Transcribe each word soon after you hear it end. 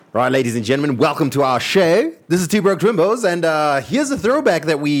Right, ladies and gentlemen, welcome to our show. This is Two Broke Twimbos, and here's a throwback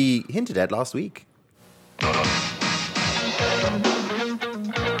that we hinted at last week.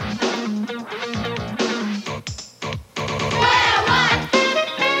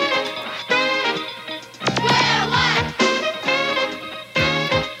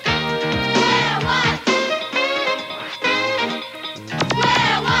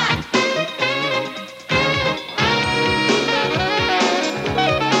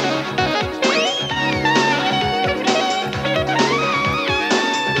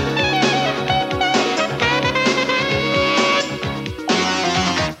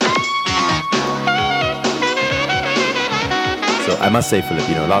 I must say, Philip,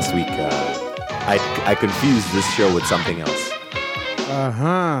 last week I confused this show with something else.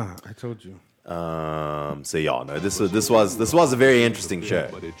 I told you. This was a very interesting show.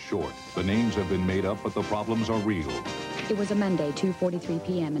 But it's short. The names have been made up, but the problems are real. It was a Monday, 2:43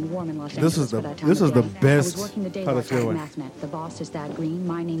 p.m. in warm in Los This Angeles. is the best I was working the day part of watch at the show. MathNet. The boss is Thad Green.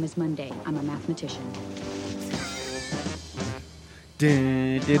 My name is Monday. I'm a mathematician.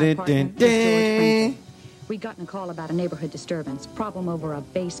 Dun, dun, My dun, partner dun, is George dun. Franklin. We'd gotten a call about a neighborhood disturbance, problem over a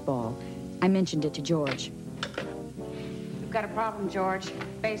baseball. I mentioned it to George. We've got a problem, George.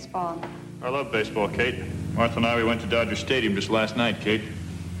 Baseball. I love baseball, Kate. Martha and we went to Dodger Stadium just last night, Kate.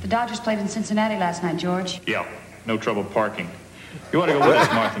 The Dodgers played in Cincinnati last night, George. Yeah, no trouble parking. You want to go with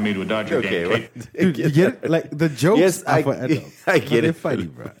us, Martha, me to a Dodger game, Kate? Dude, you get it? Like the jokes Yes, are for adults. I get They're it. funny,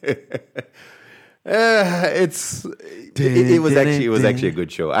 bro. It was actually a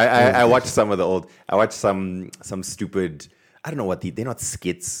good show. I watched some of the old. I watched some stupid. I don't know what they're not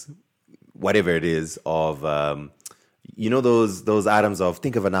skits, whatever it is of. Those items of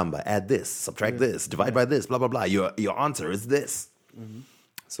think of a number, add this, subtract this, divide by this, blah blah blah. Your answer is this. Mm-hmm.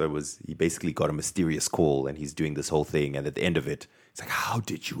 So he basically got a mysterious call and he's doing this whole thing, and at the end of it, it's like, how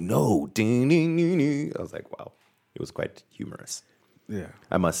did you know? I was like, wow, it was quite humorous. Yeah.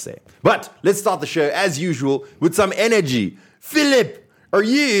 I must say. But let's start the show as usual with some energy. Philip, are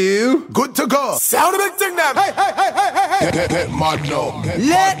you good to go? Sound a big thing now. Hey, hey, hey, hey, hey, hey. Get mad now.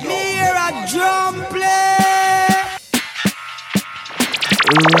 Let me hear a drum play.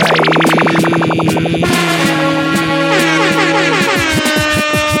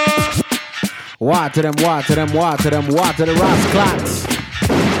 Water them, water them, water them, water the Ross clots.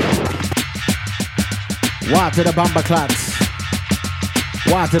 Water the bomber clots.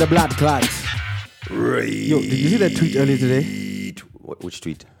 Water the blood clots. right? Yo, did you see that tweet earlier today? Which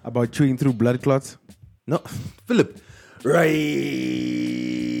tweet? About chewing through blood clots? No, Philip. Right.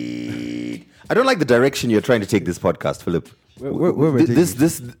 I don't like the direction you're trying to take this podcast, Philip. Where we're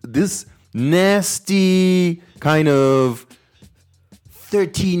This nasty kind of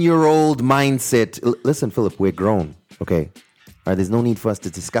 13-year-old mindset. Listen, Philip, we're grown, okay? All right, there's no need for us to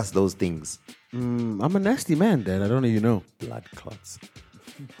discuss those things. I'm a nasty man, Dad. I don't even know. Blood clots.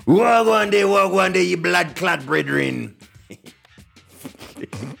 Walk one day, you blood clot brethren.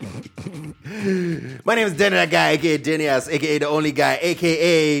 My name is Denny, that guy, aka Dennyas, aka the only guy,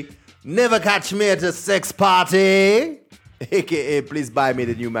 aka never catch me at a sex party, aka please buy me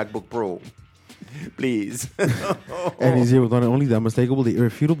the new MacBook Pro. Please. And he's here with one and only the unmistakable, the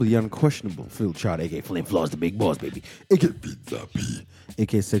irrefutable, the unquestionable Phil Chart, aka Flame Floss, the big boss, baby, aka Pizza P,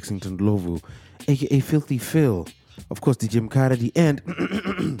 aka Sexington Lovu, aka Filthy Phil, of course, the Jim Cardi, and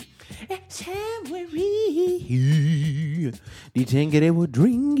the Tangere were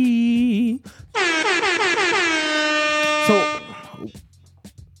dringy. So,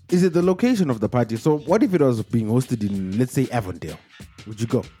 is it the location of the party? So, what if it was being hosted in, let's say, Avondale? Would you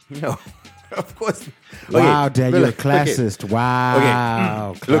go? No. Of course. Wow, Okay, Dad, you're a classist. okay.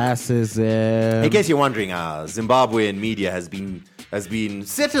 Wow, Okay. Look, classism. in case you're wondering, Zimbabwean media has been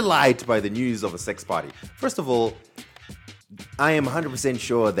set alight by the news of a sex party. First of all, I am 100%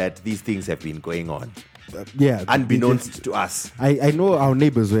 sure that these things have been going on, Yeah, unbeknownst to us. I know our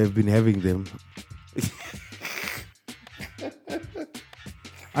neighbors who have been having them.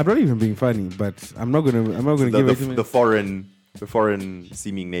 I'm not even being funny, but I'm not gonna give it to me. The foreign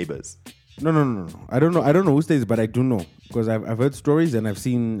seeming neighbors. No. I don't know who stays, but I do know because I've heard stories and I've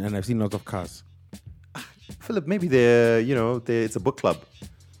seen lots of cars. Philip, maybe it's a book club.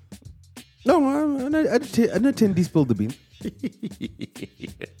 No, I attend these spill the beans.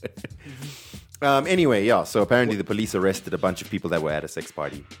 Anyway, yeah. So apparently the police arrested a bunch of people that were at a sex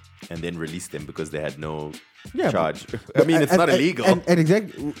party, and then released them because they had no charge. I mean, it's not illegal. And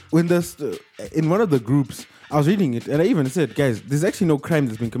exactly when in one of the groups, I was reading it, and I even said, guys, there's actually no crime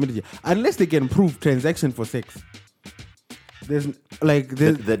that's been committed here unless they can prove transaction for sex. There's like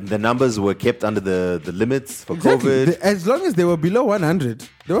The numbers were kept under the limits for exactly. COVID. As long as they were below 100,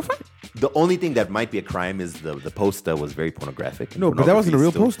 they were fine. The only thing that might be a crime is the poster was very pornographic. No, but that wasn't a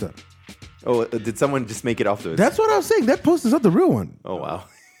real Pornography poster. still- Oh, did someone just make it afterwards? That's what I was saying. That poster's not the real one. Oh, wow.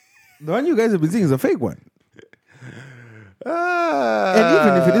 The one you guys have been seeing is a fake one. Ah. And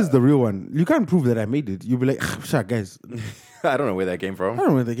even if it is the real one, you can't prove that I made it. You'll be like, "Shut, guys, I don't know where that came I from. don't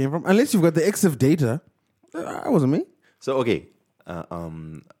know where they came from." Unless you've got the EXIF data. That wasn't me. So, okay.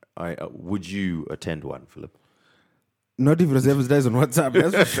 Would you attend one, Philip? Not if it was advertised on WhatsApp.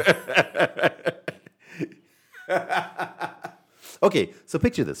 That's for sure. Okay, so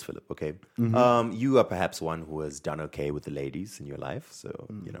picture this, Philip, okay? You are perhaps one who has done okay with the ladies in your life, so,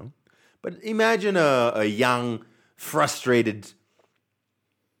 you know. But imagine a young, frustrated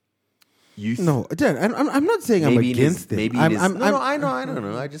youth. No, Dan, I'm not saying I'm Maybe in his- against it. maybe in I'm, his- I'm, no, I'm, no, I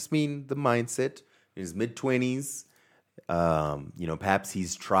know. I just mean the mindset. In his mid-20s, perhaps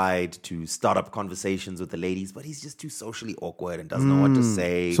he's tried to start up conversations with the ladies, but he's just too socially awkward and doesn't know what to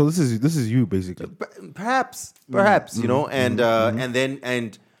say. So this is you basically. Perhaps,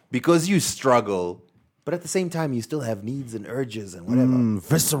 and because you struggle, but at the same time you still have needs and urges and whatever.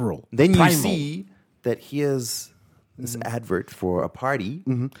 Visceral. Then you primal. see that here's this advert for a party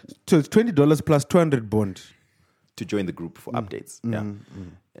So it's $20 plus 200 bond. to join the group for updates. Yeah, I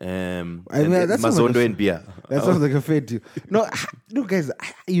mean, and that sounds like Mazondo a- and beer. That sounds like a fair deal. No, guys,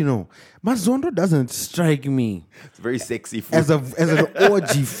 Mazondo doesn't strike me It's very sexy food. as an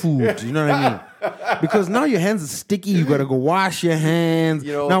orgy food. You know what I mean? Because now your hands are sticky. You gotta go wash your hands.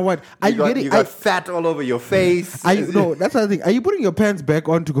 Now what? Are you getting? You got fat all over your face. No, that's the thing. Are you putting your pants back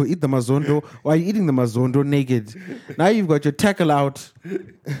on to go eat the Mazondo, or are you eating the Mazondo naked? Now you've got your tackle out.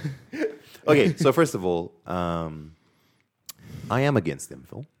 Okay, so first of all, I am against them,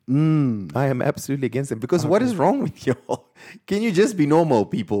 Phil. I am absolutely against them because what is wrong with y'all? Can you just be normal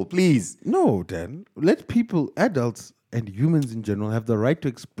people, please? No, Dan. Let people, adults and humans in general, have the right to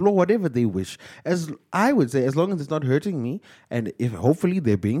explore whatever they wish. As I would say, as long as it's not hurting me, and if hopefully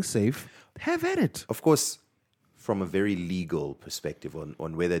they're being safe, have at it. Of course, from a very legal perspective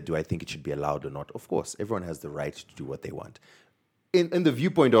on whether do I think it should be allowed or not, of course, everyone has the right to do what they want. In the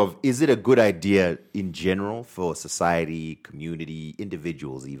viewpoint of, is it a good idea in general for society, community,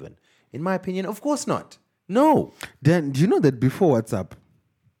 individuals even? In my opinion, of course not. No. Dan, do you know that before WhatsApp,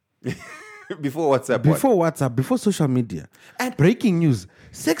 Before WhatsApp, before social media, And- breaking news,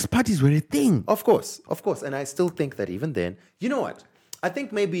 sex parties were a thing. Of course. And I still think that even then, you know what? I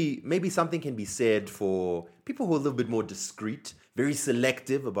think maybe something can be said for people who are a little bit more discreet, very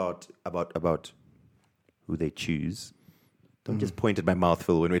selective about who they choose. Don't just point at my mouth,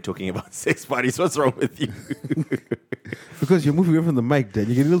 Phil, when we're talking about sex parties. What's wrong with you? Because you're moving away from the mic, Dan.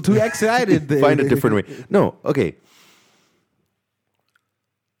 You get a little too excited there. Find a different way. No, okay.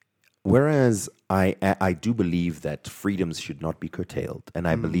 Whereas I do believe that freedoms should not be curtailed, and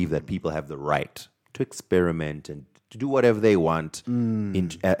I believe that people have the right to experiment and to do whatever they want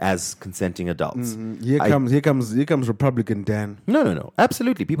as consenting adults. Here comes Republican Dan. No.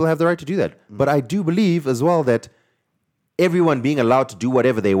 Absolutely. People have the right to do that. But I do believe as well that everyone being allowed to do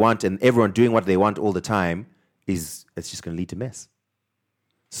whatever they want and everyone doing what they want all the time it's just going to lead to mess.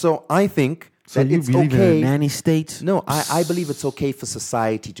 So I think So that you it's believe okay. in a nanny state? No, I believe it's okay for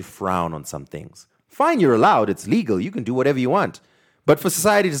society to frown on some things. Fine, you're allowed. It's legal. You can do whatever you want. But for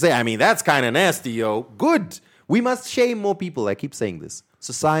society to say, I mean, that's kind of nasty, yo. Good. We must shame more people. I keep saying this.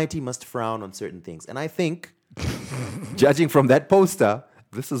 Society must frown on certain things. And I think, judging from that poster,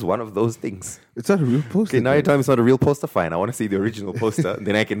 this is one of those things. It's not a real poster. Okay, now you're telling me it's not a real poster. Fine. I want to see the original poster.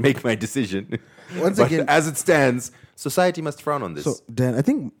 Then I can make my decision. Once But again- as it stands, society must frown on this. So, Dan, I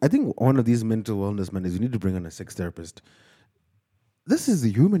think one of these mental wellness men is you need to bring on a sex therapist. This is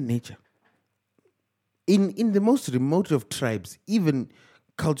the human nature. In the most remote of tribes, even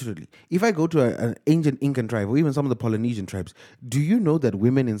culturally, if I go to an ancient Incan tribe or even some of the Polynesian tribes, do you know that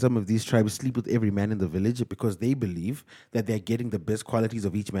women in some of these tribes sleep with every man in the village because they believe that they're getting the best qualities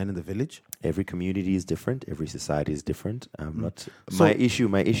of each man in the village? Every community is different. Every society is different. My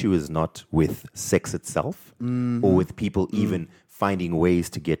issue is not with sex itself or with people even finding ways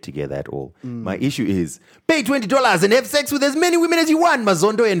to get together at all. My issue is pay $20 and have sex with as many women as you want.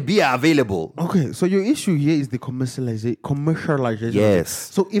 Mazondo and beer are available. Okay, so your issue here is the commercialization. Yes.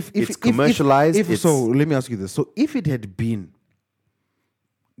 So if It's commercialized, so let me ask you this. So if it had been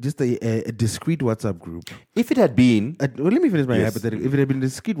just a discrete WhatsApp group, If it had been, let me finish my Yes. hypothetical. If it had been a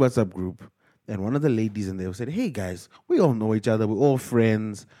discrete WhatsApp group, and one of the ladies in there said, "Hey guys, we all know each other. We're all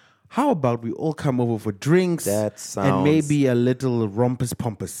friends. How about we all come over for drinks That and sounds- maybe a little rompus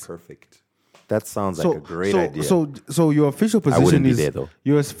pompous?" perfect. That sounds like a great idea. So your official position wouldn't be is there, though.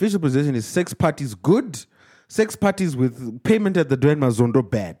 Your official position is sex parties good, sex parties with payment at the door and Mazondo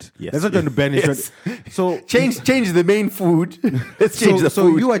bad. Yes. That's not going to banish. Yes. So change the main food. Let's change the so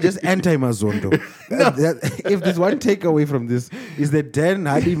food. you are just anti Mazondo. If there's one takeaway from this is that Dan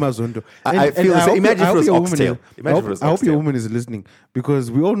Hadi Mazondo. I feel the same. Imagine if it was oxtail. I hope your woman is listening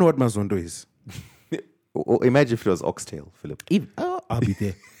because we all know what Mazondo is. Imagine if it was oxtail, Philip. I'll be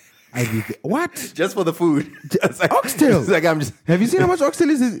there. What? Just for the food. Like, oxtail. Like I'm just. Have you seen how much oxtail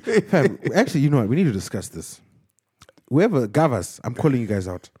is? Fam, actually, you know what? We need to discuss this. Whoever Gavas, I'm calling you guys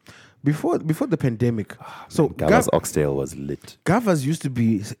out. Before the pandemic, Gavas oxtail was lit. Gavas used to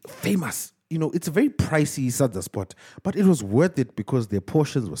be famous. You know, it's a very pricey sadza spot, but it was worth it because their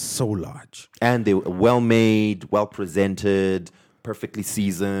portions were so large. And they were well made, well presented, perfectly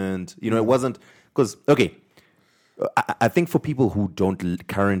seasoned. You know, it wasn't because I think for people who don't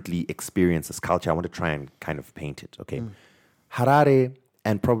currently experience this culture, I want to try and kind of paint it. Okay, Harare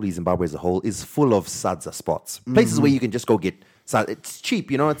and probably Zimbabwe as a whole is full of sadza spots, places where you can just go get. It's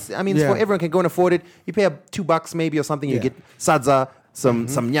cheap, you know. It's for everyone can go and afford it. You pay $2 maybe or something. You get sadza,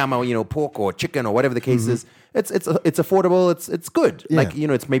 some nyama, you know, pork or chicken or whatever the case is. It's affordable. It's good. Yeah. Like, you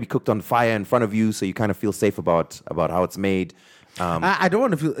know, it's maybe cooked on fire in front of you, so you kind of feel safe about how it's made. I don't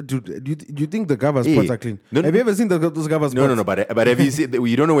want to feel. Do you think the Gavas spots are clean? Have you ever seen those Gavas spots? No. But have you seen?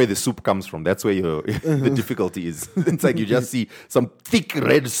 You don't know where the soup comes from. That's where the difficulty is. It's like you just see some thick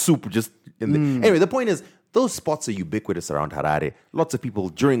red soup just in the. Anyway, the point is, those spots are ubiquitous around Harare. Lots of people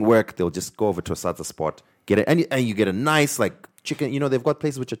during work, they'll just go over to a sadza spot, get it, and you get a nice like chicken. You know, they've got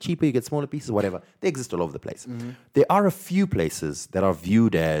places which are cheaper. You get smaller pieces, whatever. They exist all over the place. There are a few places that are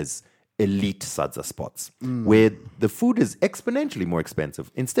viewed as elite sadza spots where the food is exponentially more expensive.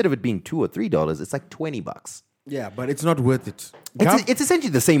 Instead of it being $2 or $3, it's like $20. Yeah, but it's not worth it. It's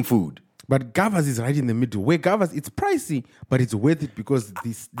essentially the same food. But Gavas is right in the middle. Where Gavas, it's pricey, but it's worth it because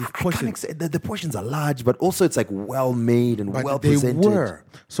these portions. The portions are large, but also it's like well made and well they presented. were.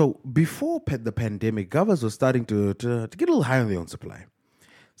 So before the pandemic, Gavas was starting to get a little high on their own supply.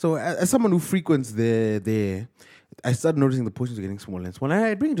 So as someone who frequents there, I started noticing the portions were getting smaller and smaller. And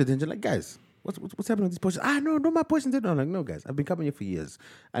I bring it to attention, like, guys, what's happening with these portions? No, my portions. I'm like, no, guys, I've been coming here for years.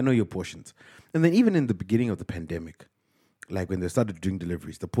 I know your portions. And then even in the beginning of the pandemic, like when they started doing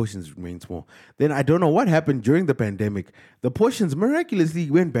deliveries, the portions remained small. Then I don't know what happened during the pandemic. The portions miraculously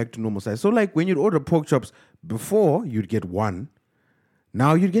went back to normal size. So like when you'd order pork chops, before you'd get one,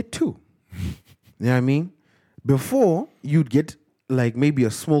 now you'd get two. You know what I mean? Before you'd get like maybe a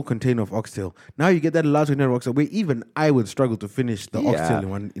small container of oxtail. Now you get that large container of oxtail where even I would struggle to finish the oxtail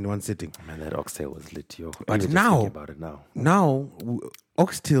in one sitting. Man, that oxtail was lit, yo. But now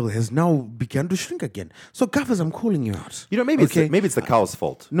oxtail has now begun to shrink again. So Gavas, I'm calling you out. You know, maybe it's the cow's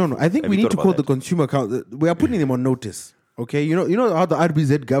fault. No. I think we need to call the consumer cow. We are putting them on notice. Okay, you know how the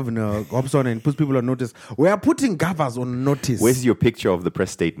RBZ governor hops on and puts people on notice. We are putting Gavas on notice. Where's your picture of the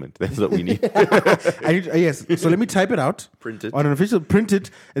press statement? That's what we need. Yes. So let me type it out. Print it on an official. Print it,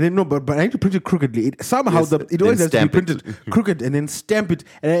 and then but I need to print it crookedly. It always has to be printed crooked, and then stamp it.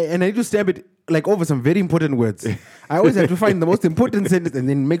 And I need to stamp it like over some very important words. I always have to find the most important sentence and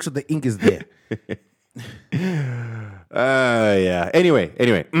then make sure the ink is there. Yeah. Anyway.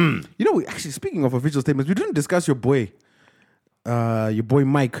 You know, actually, speaking of official statements, we didn't discuss your boy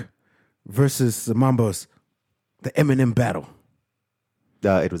Mike versus Mambos, the Eminem battle.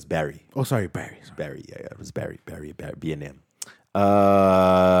 It was Barry. Oh, sorry, Barry. Barry, yeah, it was Barry, B&M.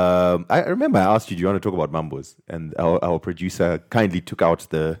 I remember I asked you, do you want to talk about Mambos? And our producer kindly took out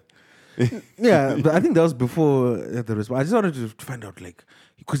the... Yeah, but I think that was before the response. I just wanted to find out, like,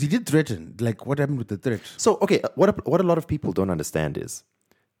 because he did threaten, like, what happened with the threat? So, okay, what a lot of people don't understand is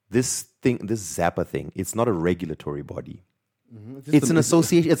this Zappa thing, it's not a regulatory body. Mm-hmm. It's an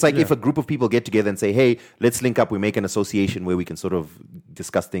association. It's like if a group of people get together and say, hey, let's link up, we make an association where we can sort of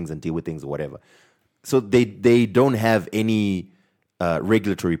discuss things and deal with things or whatever. So they don't have any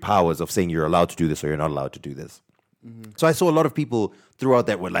regulatory powers of saying you're allowed to do this or you're not allowed to do this. Mm-hmm. So I saw a lot of people throughout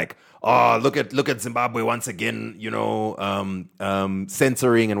that were like, oh, look at Zimbabwe once again, you know,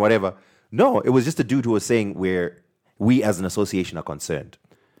 censoring and whatever. No, it was just a dude who was saying where we as an association are concerned.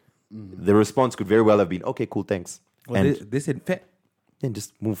 Mm-hmm. The response could very well have been, okay, cool, thanks. Well, they said fair. And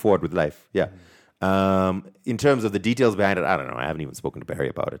just move forward with life. Yeah. In terms of the details behind it, I don't know. I haven't even spoken to Barry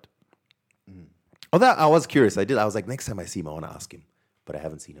about it. Although I was curious. I was like, next time I see him, I want to ask him. But I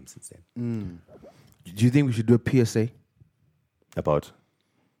haven't seen him since then. Do you think we should do a PSA? About?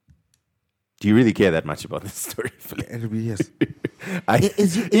 Do you really care that much about this story? Yes.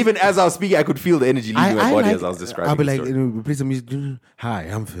 Even as I was speaking, I could feel the energy leaving my body as I was describing I'll be the like, story. play some music. Hi,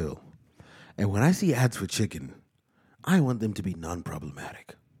 I'm Phil. And when I see ads for chicken, I want them to be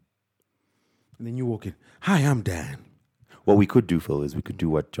non-problematic. And then you walk in, hi, I'm Dan. What we could do, Phil, is we could do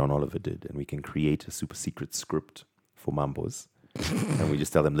what John Oliver did, and we can create a super secret script for Mambos. And we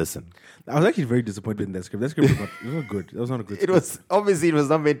just tell them, listen. I was actually very disappointed in that script. That script was not good. That was not a good script. It was, obviously, it was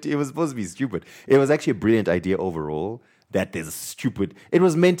not meant, it was supposed to be stupid. It was actually a brilliant idea overall. That is stupid. It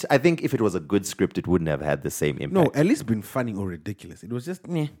was meant, I think if it was a good script, it wouldn't have had the same impact. No, at least been funny or ridiculous. It was just,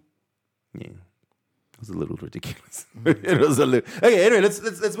 meh. Yeah. It was a little ridiculous. It was a little. Okay, anyway, let's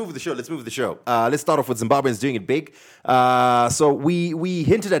move with the show. Let's start off with Zimbabweans doing it big. So we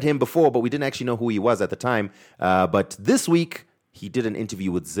hinted at him before, but we didn't actually know who he was at the time. But this week, he did an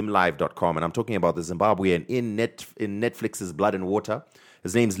interview with ZimLive.com, and I'm talking about the Zimbabwean in Netflix's Blood and Water.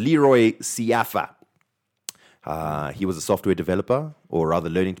 His name's Leroy Siafa. He was a software developer, or rather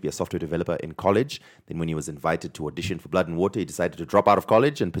learning to be a software developer in college. Then when he was invited to audition for Blood and Water, he decided to drop out of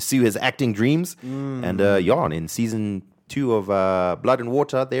college and pursue his acting dreams. And in season 2 of Blood and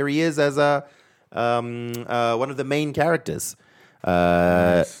Water, there he is as one of the main characters.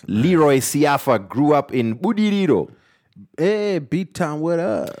 Nice. Leroy Siafa grew up in Budiriro. Hey, Beat Town, what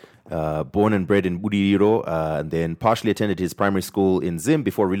up? Born and bred in Budiriro, and then partially attended his primary school in Zim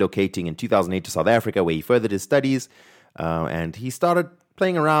before relocating in 2008 to South Africa, where he furthered his studies. And he started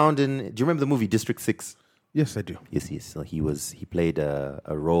playing around in. Do you remember the movie District 6? Yes, I do. Yes. So he played a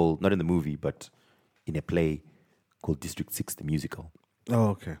role, not in the movie, but in a play called District 6, the musical. Oh,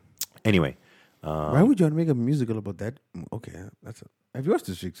 okay. Anyway. Why would you want to make a musical about that? Okay, have you watched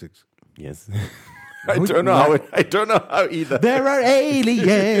District 6? Yes. I don't know how either. There are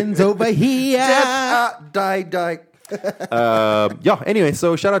aliens over here. Die. Anyway,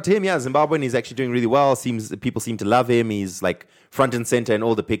 so shout out to him. Yeah, Zimbabwean. He's actually doing really well. People seem to love him. He's like front and center in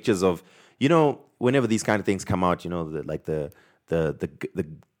all the pictures of, whenever these kind of things come out, the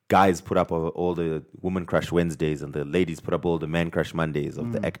guys put up all the Woman Crush Wednesdays and the ladies put up all the Man Crush Mondays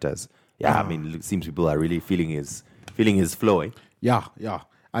of the actors. Yeah, I mean, it seems people are really feeling his flow. Yeah.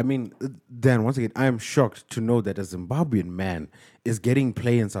 I mean, Dan, once again, I am shocked to know that a Zimbabwean man is getting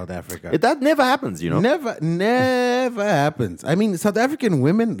play in South Africa. That never happens, Never happens. I mean, South African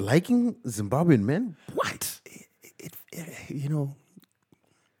women liking Zimbabwean men? What?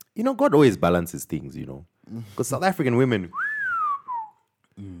 God always balances things, Because South African women...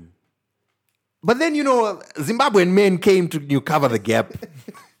 But then, Zimbabwean men came to cover the gap.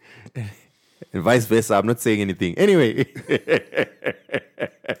 And vice versa. I'm not saying anything. Anyway.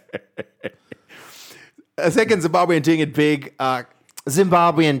 A second Zimbabwean doing it big.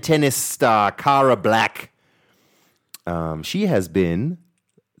 Zimbabwean tennis star Cara Black. She has been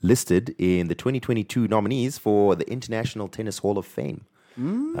listed in the 2022 nominees for the International Tennis Hall of Fame.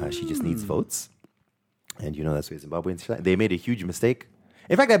 She just needs votes. And that's where Zimbabweans... They made a huge mistake.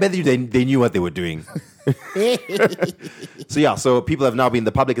 In fact, I bet you they knew what they were doing. So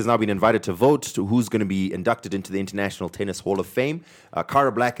the public has now been invited to vote to who's going to be inducted into the International Tennis Hall of Fame.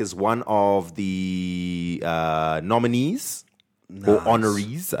 Cara Black is one of the nominees or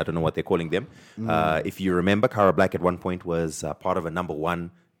honorees. I don't know what they're calling them. If you remember, Cara Black at one point was part of a number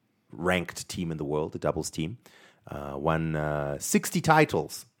 1 ranked team in the world, the doubles team. Won 60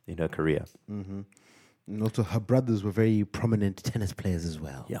 titles in her career. Mm-hmm. And also, her brothers were very prominent tennis players as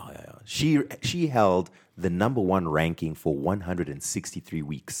well. Yeah. She held the number 1 ranking for 163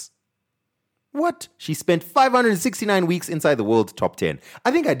 weeks. What? She spent 569 weeks inside the world top 10.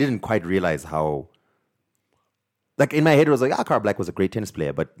 I think I didn't quite realize how... Like, in my head, it was like, Cara Black was a great tennis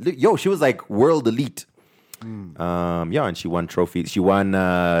player. But, she was like world elite. And she won trophies. She won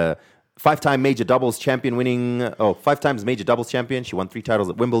 5-time major doubles champion winning... 5 times major doubles champion. She won 3 titles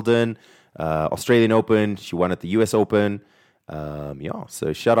at Wimbledon. Australian Open. She won at the US Open.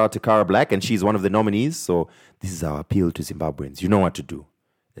 So shout out to Cara Black, and she's one of the nominees. So this is our appeal to Zimbabweans. You know what to do.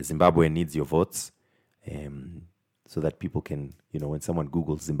 The Zimbabwean needs your votes, so that people can, when someone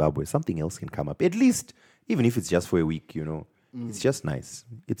Googles Zimbabwe, something else can come up. At least, even if it's just for a week, it's just nice.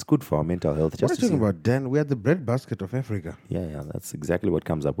 It's good for our mental health. What are you talking about, Dan? We are the breadbasket of Africa. Yeah, that's exactly what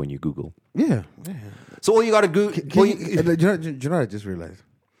comes up when you Google. Yeah. So all you got to do... Do you know what I just realized?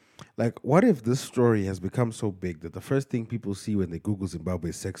 Like, what if this story has become so big that the first thing people see when they Google Zimbabwe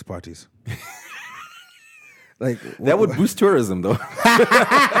is sex parties? Like, that would boost tourism, though.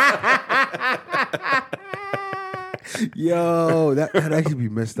 Yo, that would actually be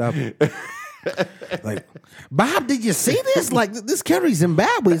messed up. Like, Bob, did you see this? Like, this country,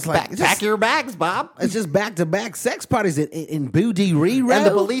 Zimbabwe, it's like... Pack your bags, Bob. It's just back-to-back sex parties in Budiriro. And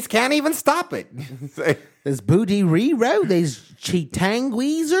the police can't even stop it. There's Budiriro, there's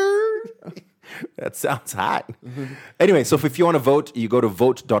Chitangweezer. That sounds hot. Anyway, so if you want to vote, you go to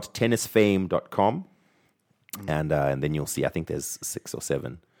vote.tennisfame.com. And then you'll see, I think there's 6 or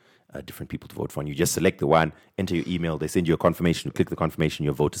 7 different people to vote for. And you just select the one, enter your email. They send you a confirmation. You click the confirmation,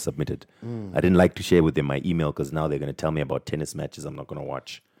 your vote is submitted. I didn't like to share with them my email because now they're going to tell me about tennis matches I'm not going to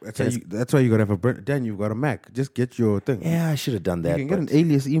watch. That's why you got to have Dan, you've got a Mac. Just get your thing. Yeah, I should have done that. You can get an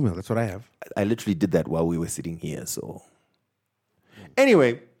alias email. That's what I have. I literally did that while we were sitting here. So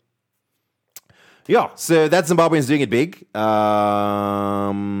anyway, yeah, so that Zimbabwean's doing it big.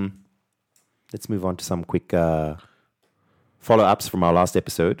 Let's move on to some quick follow-ups from our last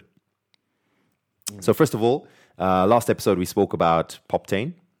episode. So first of all, last episode we spoke about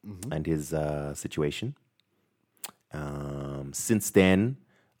Poptain and his situation. Since then,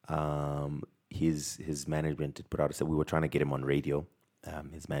 his management had put out, so we were trying to get him on radio.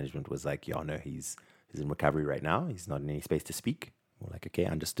 His management was like, "Yeah, no, he's in recovery right now. He's not in any space to speak." We're like, "Okay,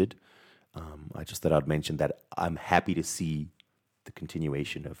 understood." I just thought I'd mention that I'm happy to see the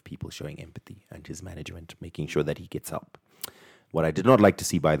continuation of people showing empathy and his management making sure that he gets help. What I did not like to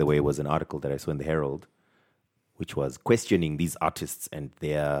see, by the way, was an article that I saw in the Herald, which was questioning these artists and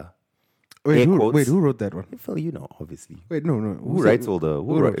their who wrote that one? Phil, you know, obviously. Wait, no. Who writes all the...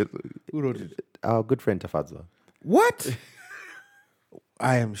 Who wrote it? Our good friend Tafadzwa. What?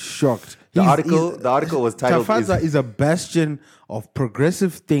 I am shocked. The article was titled... Tafadzwa is a bastion of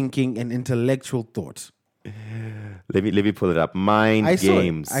progressive thinking and intellectual thought. Let me pull it up.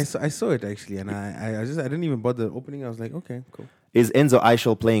 Games. I saw it actually, and I didn't even bother opening. I was like, okay, cool. Is Enzo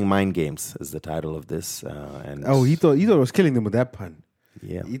Eichel playing mind games? Is the title of this? And he thought it was killing them with that pun.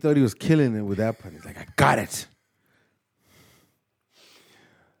 Yeah, he thought he was killing it with that pun. He's like, I got it.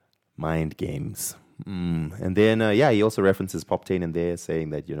 Mind games. And then he also references Poptain in there,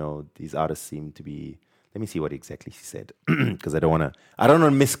 saying that these artists seem to be. Let me see what exactly he said, because I don't want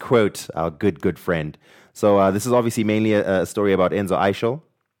to misquote our good friend. So this is obviously mainly a story about Enzo Eichel.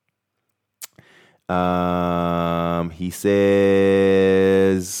 He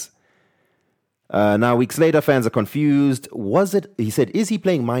says, now weeks later, fans are confused. He said, is he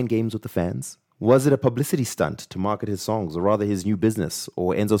playing mind games with the fans? Was it a publicity stunt to market his songs, or rather his new business,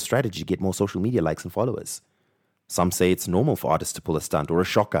 or Enzo's strategy to get more social media likes and followers? Some say it's normal for artists to pull a stunt or a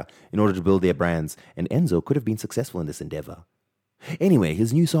shocker in order to build their brands, and Enzo could have been successful in this endeavor. Anyway,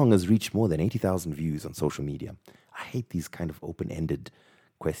 his new song has reached more than 80,000 views on social media. I hate these kind of open-ended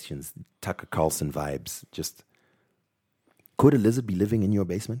questions, Tucker Carlson vibes. Just, could a lizard be living in your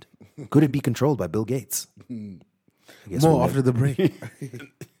basement? Could it be controlled by Bill Gates? More after the break.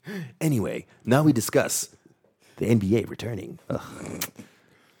 Anyway, now we discuss the NBA returning. Ugh.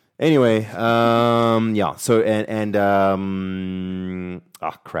 Anyway, so,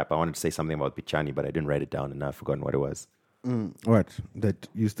 crap, I wanted to say something about Pichani, but I didn't write it down and I've forgotten what it was. What? That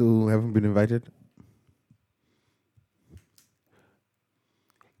you still haven't been invited?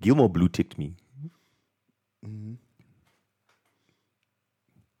 Gilmore blue-ticked me.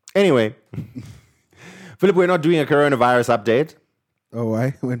 Anyway, Philip, we're not doing a coronavirus update. Oh,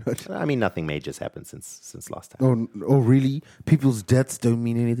 why? We're not. I mean, nothing major's happened since last time. Oh, really? People's deaths don't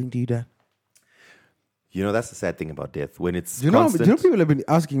mean anything to you, Dad? That's the sad thing about death. When it's do you know people have been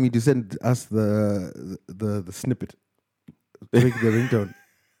asking me to send us the snippet to make the ringtone.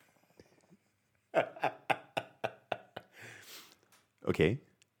 Okay.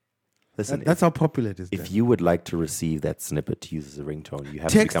 Listen, that's how popular it is. If you would like to receive that snippet to use as a ringtone, you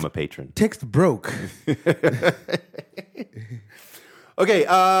have to become a patron. Text broke. Okay,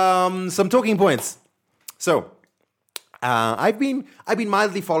 some talking points. So, I've been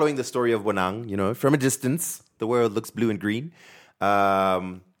mildly following the story of Bonang. From a distance, the world looks blue and green.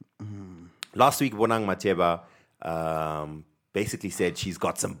 Last week, Bonang Mateba basically said she's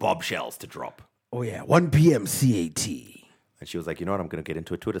got some bombshells to drop. Oh yeah, 1 p.m. CAT. And she was like, you know what, I'm going to get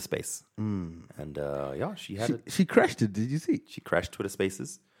into a Twitter space. And she had it. She crashed it, did you see? She crashed Twitter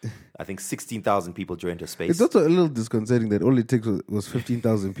spaces. I think 16,000 people joined her space. It's also a little disconcerting that all it takes was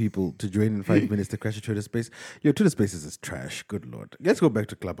 15,000 people to join in 5 minutes to crash a Twitter space. Your Twitter spaces is trash. Good Lord. Let's go back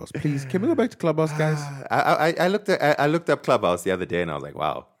to Clubhouse, please. Can we go back to Clubhouse, guys? I looked up Clubhouse the other day and I was like,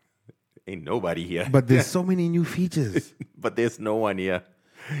 wow, ain't nobody here. But there's so many new features. But there's no one here.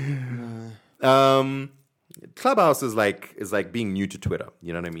 Clubhouse is like being new to Twitter.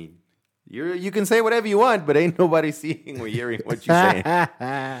 You know what I mean? You can say whatever you want, but ain't nobody seeing or hearing what you're saying.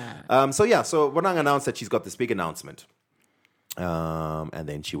 So Bonang announced that she's got this big announcement. And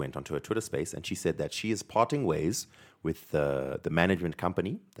then she went onto her Twitter space and she said that she is parting ways with the management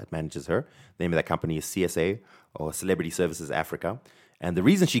company that manages her. The name of that company is CSA, or Celebrity Services Africa. And the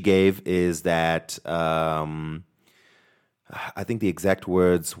reason she gave is that I think the exact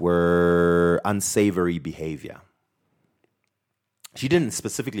words were unsavory behavior. She didn't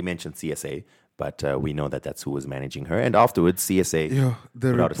specifically mention CSA, but we know that that's who was managing her. And afterwards, CSA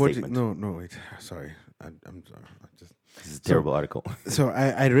the put out a report. statement. No, wait. Sorry, I'm sorry. This is a terrible article. So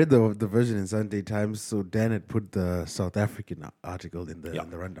I read the version in Sunday Times. So Dan had put the South African article in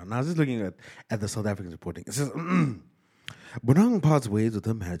the rundown. Now I was just looking at the South African reporting. It says, Bonang parts ways with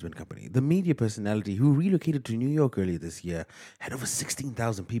her management company. The media personality who relocated to New York earlier this year had over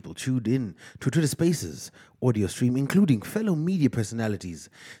 16,000 people tuned in to Twitter Spaces audio stream, including fellow media personalities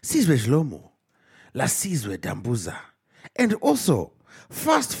Sizwe Shlomo, La Sizwe Dambuza, and also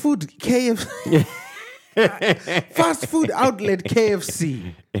fast food KFC. Fast food outlet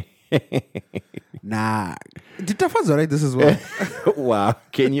KFC. Nah. Did Tafazo write this as well? Wow.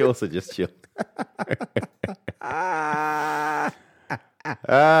 Can you also just chill? Yeah.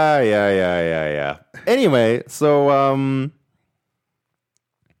 Anyway, so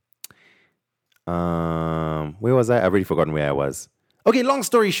where was I? I've already forgotten where I was. Okay, long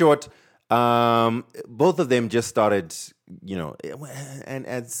story short, both of them just started, and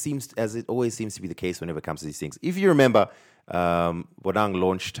as it always seems to be the case whenever it comes to these things. If you remember, Bonang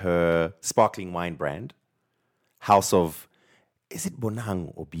launched her sparkling wine brand, is it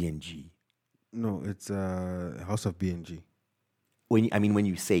Bonang or BNG? No, it's House of BNG. When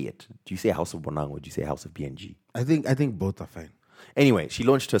you say it, do you say House of Bonang or do you say House of BNG? I think both are fine. Anyway, she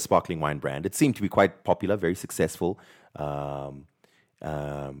launched her sparkling wine brand. It seemed to be quite popular, very successful, at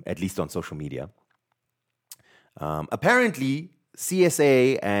least on social media. Apparently,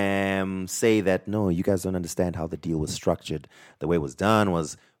 CSA say that, no, you guys don't understand how the deal was structured. The way it was done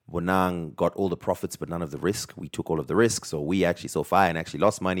was Bonang got all the profits but none of the risk. We took all of the risk, so we actually saw fire and actually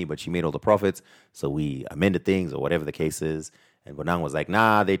lost money, but she made all the profits, so we amended things or whatever the case is. And Bonang was like,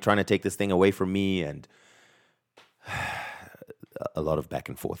 nah, they're trying to take this thing away from me, and a lot of back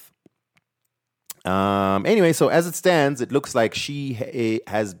and forth. Anyway, so as it stands, it looks like she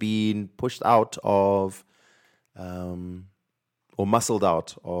has been pushed out of, or muscled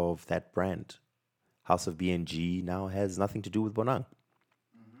out of that brand. House of BNG now has nothing to do with Bonang.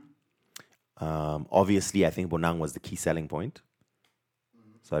 Obviously, I think Bonang was the key selling point.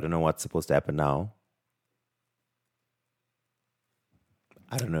 So I don't know what's supposed to happen now.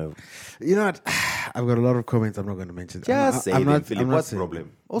 I don't know. You know what? I've got a lot of comments I'm not going to mention. Just say them, Philip. What's the problem?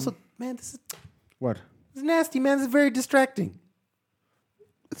 Also, man, this is... What? It's nasty, man. It's very distracting.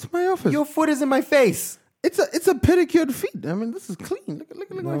 It's my office. Your foot is in my face. It's a pedicured feet. I mean, this is clean. Look at my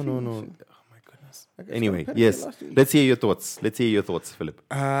feet. No. Oh my goodness. Anyway, yes. Let's hear your thoughts. Philip.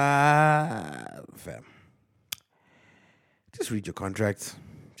 Fam. Just read your contracts.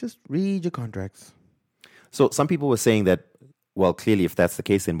 So some people were saying that, well, clearly, if that's the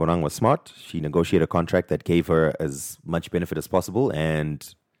case, then Bonang was smart. She negotiated a contract that gave her as much benefit as possible,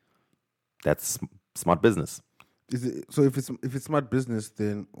 and that's smart business. So if it's smart business,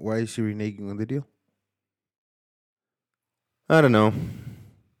 then why is she reneging on the deal? I don't know.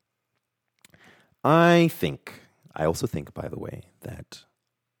 I also think, by the way, that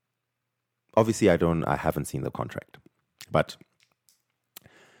obviously I haven't seen the contract, but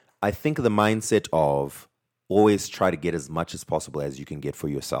I think the mindset of always try to get as much as possible as you can get for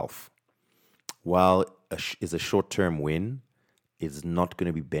yourself, while is a short-term win, is not going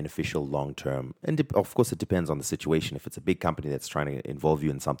to be beneficial long-term. And of course, it depends on the situation. If it's a big company that's trying to involve you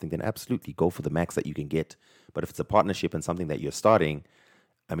in something, then absolutely go for the max that you can get. But if it's a partnership and something that you're starting,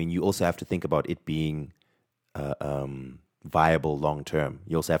 I mean, you also have to think about it being viable long-term.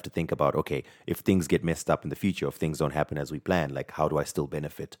 You also have to think about, okay, if things get messed up in the future, if things don't happen as we plan, like how do I still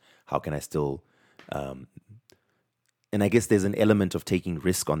benefit? How can I still... and I guess there's an element of taking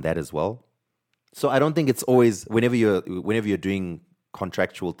risk on that as well. So I don't think it's always, whenever you're doing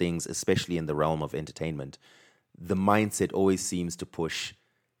contractual things, especially in the realm of entertainment, the mindset always seems to push,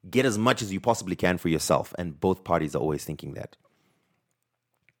 get as much as you possibly can for yourself. And both parties are always thinking that.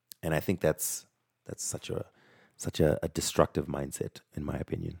 And I think that's such a destructive mindset, in my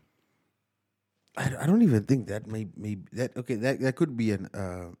opinion. I don't even think that that could be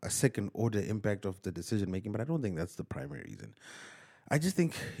a second order impact of the decision making, but I don't think that's the primary reason. I just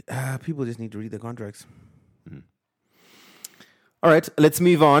think people just need to read the contracts. Mm. All right, let's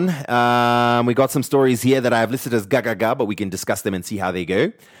move on. We got some stories here that I've listed as gaga, but we can discuss them and see how they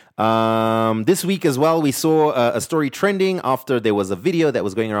go. This week as well, we saw a story trending after there was a video that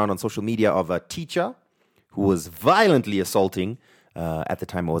was going around on social media of a teacher who was violently assaulting. At the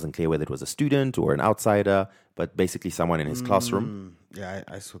time, I wasn't clear whether it was a student or an outsider, but basically someone in his classroom. Yeah,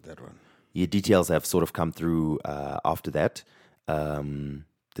 I saw that one. Your details have sort of come through after that.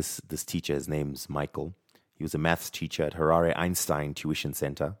 This teacher, his name's Michael. He was a maths teacher at Harare Einstein Tuition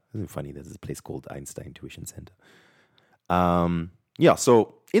Center. Isn't it funny? There's a place called Einstein Tuition Center.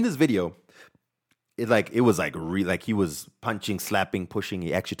 So in this video, it was like he was punching, slapping, pushing.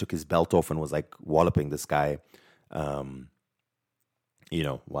 He actually took his belt off and was like walloping this guy. While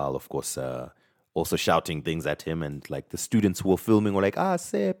of course also shouting things at him, and like the students who were filming were like,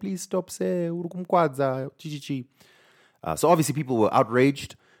 "Se, please stop, se, urukumkwadza, chi." So obviously people were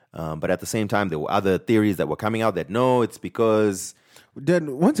outraged, but at the same time there were other theories that were coming out that no, it's because.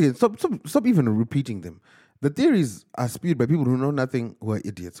 Then once again, stop even repeating them. The theories are spewed by people who know nothing, who are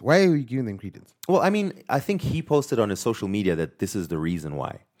idiots. Why are you giving them credence? Well, I mean, I think he posted on his social media that this is the reason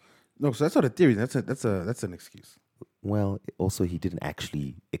why. No, so that's not a theory. That's an excuse. Well, also he didn't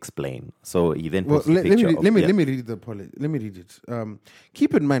actually explain. So he then Well, posted a picture. let me read let me read it.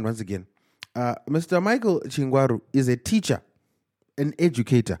 Keep in mind once again, Mr. Michael Chingwaru is a teacher, an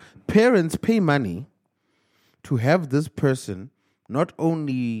educator. Parents pay money to have this person not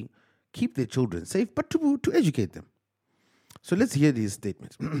only keep their children safe, but to educate them. So let's hear these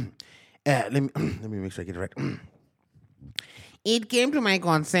statements. Let me make sure I get it right. It came to my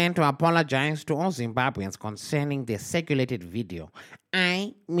concern to apologize to all Zimbabweans concerning the circulated video.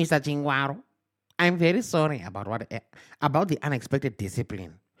 I, Mr. Chingwaru, I'm very sorry about the unexpected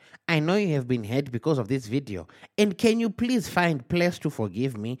discipline. I know you have been hurt because of this video, and can you please find place to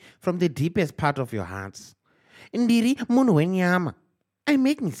forgive me from the deepest part of your hearts? Ndiri munhu wenyama. I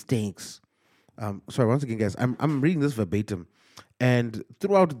make mistakes. Sorry, once again, guys, I'm reading this verbatim, and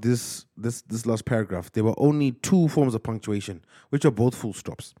throughout this last paragraph, there were only 2 forms of punctuation, which are both full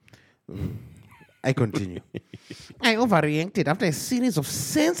stops. I continue. I overreacted after a series of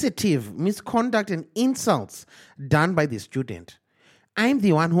sensitive misconduct and insults done by the student. I'm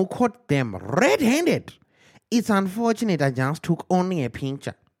the one who caught them red-handed. It's unfortunate I just took only a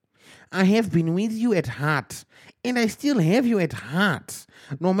picture. I have been with you at heart, and I still have you at heart,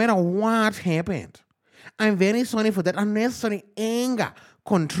 no matter what happened. I'm very sorry for that unnecessary anger,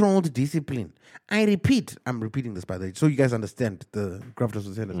 controlled discipline. I repeat, I'm repeating this by the way, so you guys understand the craft of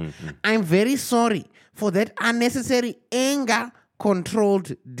the sentence. Mm-hmm. I'm very sorry for that unnecessary anger,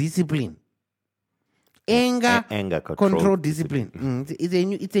 controlled discipline. Anger controlled discipline. It's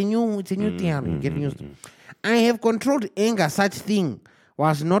a new thing. Get used to. I have controlled anger. Such thing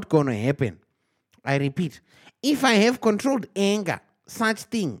was not going to happen. I repeat, if I have controlled anger, such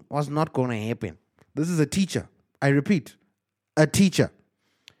thing was not going to happen. This is a teacher. I repeat, a teacher.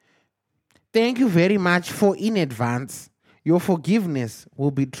 Thank you very much for in advance. Your forgiveness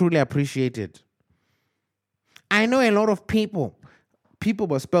will be truly appreciated. I know a lot of people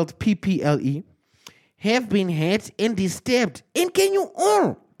were spelled PPLE, have been hurt and disturbed. And can you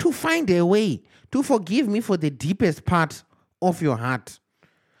all to find a way to forgive me for the deepest part of your heart?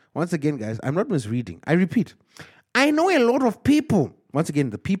 Once again, guys, I'm not misreading. I repeat, I know a lot of people, once again,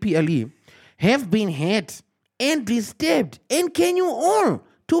 the PPLE, have been hurt and disturbed. And can you all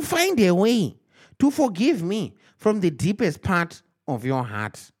to find a way to forgive me from the deepest part of your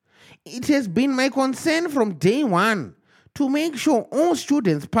heart? It has been my concern from day one to make sure all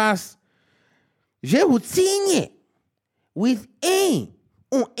students pass with A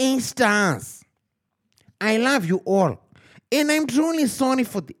or A stars. I love you all, and I'm truly sorry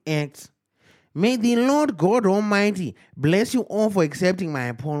for the act. May the Lord God Almighty bless you all for accepting my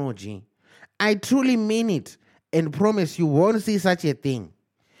apology. I truly mean it and promise you won't see such a thing.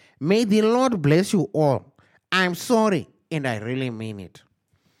 May the Lord bless you all. I'm sorry, and I really mean it.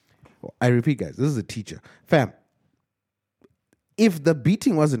 I repeat, guys, this is a teacher. Fam, if the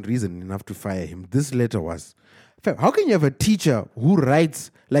beating wasn't reason enough to fire him, this letter was. Fam, how can you have a teacher who writes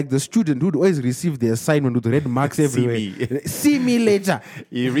like the student who'd always receive the assignment with red marks everywhere? See me later.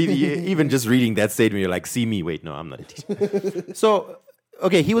 Even just reading that statement, you're like, see me. Wait, no, I'm not a teacher. So,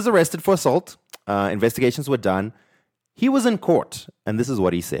 okay, he was arrested for assault. Investigations were done. He was in court, and this is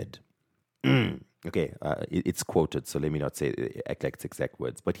what he said. Okay, it's quoted, so let me not say act like it's exact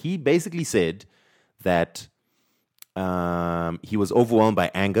words. But he basically said that he was overwhelmed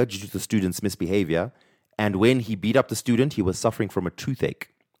by anger due to the student's misbehavior. And when he beat up the student, he was suffering from a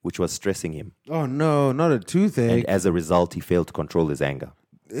toothache, which was stressing him. Oh, no, not a toothache. And as a result, he failed to control his anger.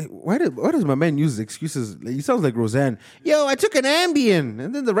 Why does my man use excuses? He sounds like Roseanne. Yo, I took an Ambien,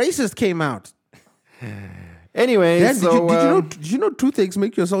 and then the racist came out. Anyway, Dan, did you know toothaches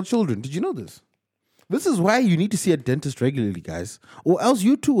make you assault children? Did you know this? This is why you need to see a dentist regularly, guys, or else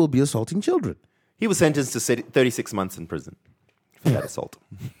you too will be assaulting children. He was sentenced to 36 months in prison for that assault.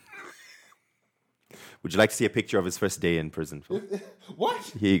 Would you like to see a picture of his first day in prison? What?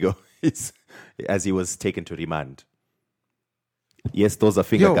 Here you go. As he was taken to remand. Yes, those are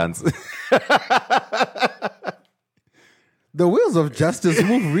finger guns. The wheels of justice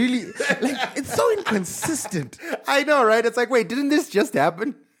move really, like, it's so inconsistent. I know, right? It's like, wait, didn't this just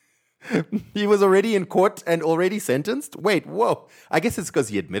happen? He was already in court and already sentenced? Wait, whoa. I guess it's because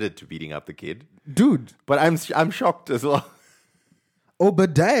he admitted to beating up the kid. Dude. But I'm shocked as well.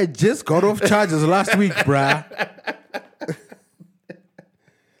 Obadiah just got off charges last week, bruh.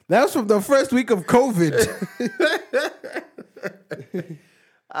 That was from the first week of COVID.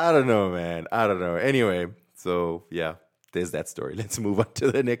 I don't know, man. I don't know. Anyway, so yeah, there's that story. Let's move on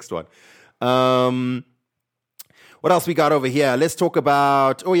to the next one. What else we got over here? Let's talk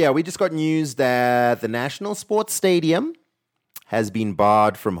about... Oh, yeah, we just got news that the National Sports Stadium has been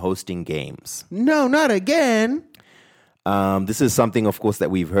barred from hosting games. No, not again. This is something, of course,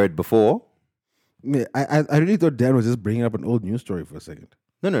 that we've heard before. Yeah, I really thought Dan was just bringing up an old news story for a second.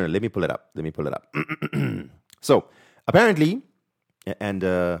 No. Let me pull it up. So, apparently, and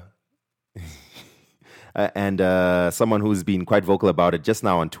someone who's been quite vocal about it just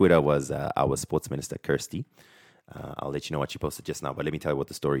now on Twitter was our sports minister, Kirsty. I'll let you know what she posted just now, but let me tell you what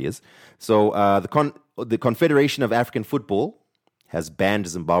the story is. So, the Confederation of African Football has banned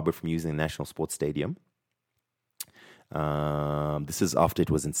Zimbabwe from using the National Sports Stadium. This is after it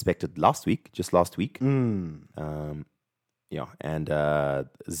was inspected just last week. Yeah, and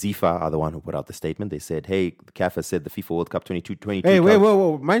ZIFA are the one who put out the statement. They said, hey, the CAF has said the FIFA World Cup 2022... Hey, wait,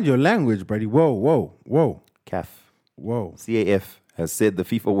 whoa. Mind your language, buddy. Whoa. CAF. Whoa. CAF has said the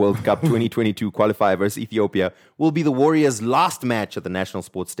FIFA World Cup 2022 qualifier versus Ethiopia will be the Warriors' last match at the National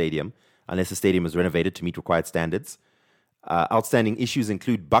Sports Stadium, unless the stadium is renovated to meet required standards. Outstanding issues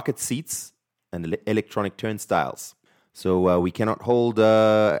include bucket seats and electronic turnstiles. So we cannot hold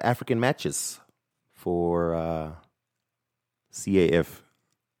African matches for CAF.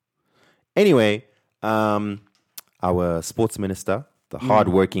 Anyway, our sports minister, the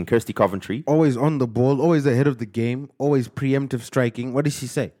hardworking Kirsty Coventry. Always on the ball, always ahead of the game, always preemptive striking. What did she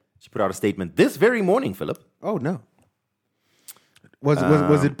say? She put out a statement this very morning, Philip. Oh, no.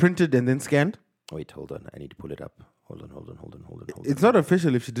 Was it printed and then scanned? Wait, hold on. I need to pull it up. Hold on. It's not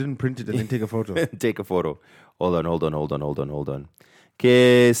official if she didn't print it and then take a photo. Take a photo. Hold on.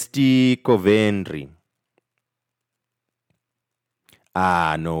 Kirsty Coventry.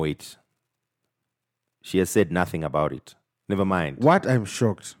 No, wait. She has said nothing about it. Never mind. What? I'm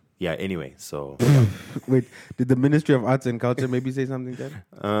shocked. Yeah, anyway, so... Wait, did the Ministry of Arts and Culture maybe say something then?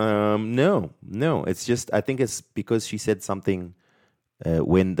 No. It's just, I think it's because she said something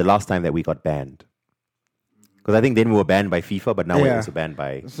when the last time that we got banned. Because I think then we were banned by FIFA, but now we're also banned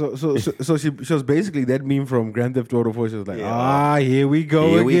by... So she was basically that meme from Grand Theft Auto 4. She was like, here we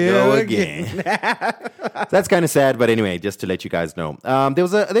go again. That's kind of sad, but anyway, just to let you guys know. There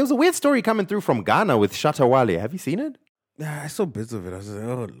was a weird story coming through from Ghana with Shatta Wale. Have you seen it? I saw bits of it. I was like,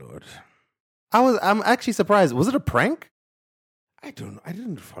 oh, Lord. I'm actually surprised. Was it a prank? I don't know. I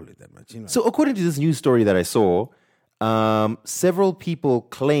didn't follow it that much. So according to this news story that I saw, several people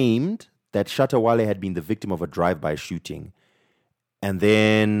claimed that Shatta Wale had been the victim of a drive-by shooting. And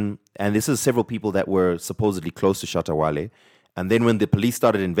this is several people that were supposedly close to Shatta Wale. And then when the police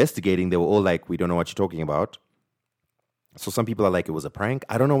started investigating, they were all like, we don't know what you're talking about. So some people are like, it was a prank.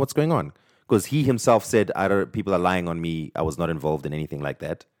 I don't know what's going on. Because he himself said, people are lying on me. I was not involved in anything like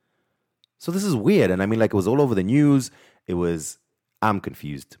that. So this is weird. And I mean, like, it was all over the news. I'm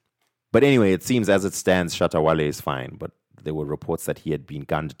confused. But anyway, it seems as it stands, Shatta Wale is fine. But there were reports that he had been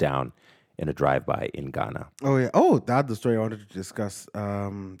gunned down in a drive-by in Ghana. Oh, yeah. Oh, that's the story I wanted to discuss.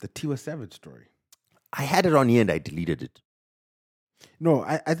 The Tiwa Savage story. I had it on here and I deleted it. No,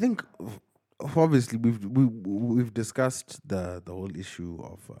 I think obviously we've discussed the whole issue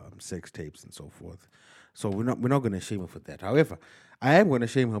of sex tapes and so forth. So we're not going to shame her for that. However, I am going to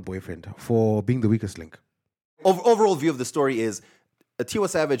shame her boyfriend for being the weakest link. Overall view of the story is Tiwa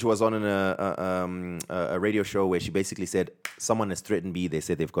Savage was on a radio show where she basically said, someone has threatened me. They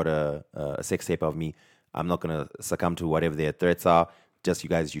said they've got a sex tape of me. I'm not going to succumb to whatever their threats are. Just you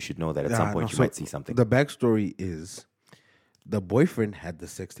guys, you should know that at some point you might see something. The backstory is the boyfriend had the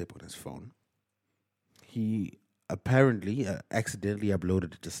sex tape on his phone. He apparently accidentally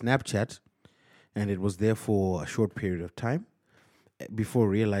uploaded it to Snapchat, and it was there for a short period of time before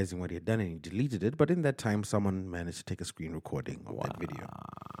realizing what he had done, and he deleted it. But in that time, someone managed to take a screen recording of that video.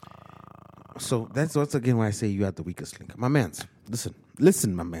 So that's once again why I say you are the weakest link. My mans,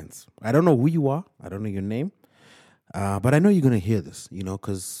 listen, my mans. I don't know who you are. I don't know your name. But I know you're going to hear this,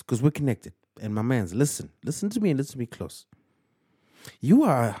 because we're connected. And my mans, listen to me and listen to me close. You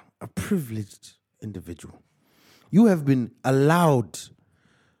are a privileged individual. You have been allowed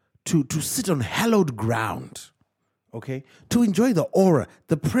to sit on hallowed ground, okay? To enjoy the aura,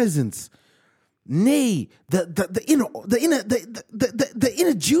 the presence, Nay, the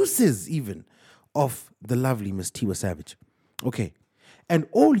inner juices even of the lovely Miss Tiwa Savage. Okay. And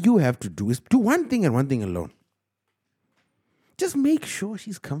all you have to do is do one thing and one thing alone. Just make sure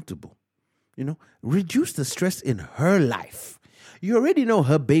she's comfortable. Reduce the stress in her life. You already know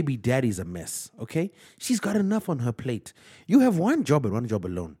her baby daddy's a mess, okay? She's got enough on her plate. You have one job and one job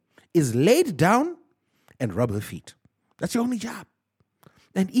alone. Is laid down and rub her feet. That's your only job.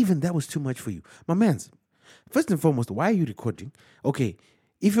 And even that was too much for you. My mans, first and foremost, why are you recording? Okay,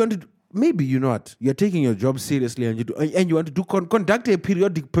 if you want to, maybe you're not. You're taking your job seriously and you want to conduct a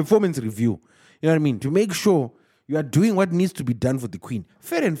periodic performance review. You know what I mean? To make sure you are doing what needs to be done for the queen.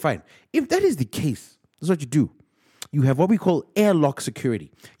 Fair and fine. If that is the case, that's what you do. You have what we call airlock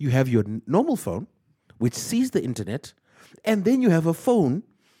security. You have your normal phone, which sees the internet, and then you have a phone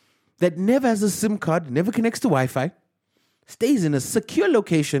that never has a SIM card, never connects to Wi-Fi, stays in a secure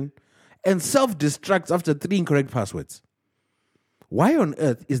location, and self-destructs after 3 incorrect passwords. Why on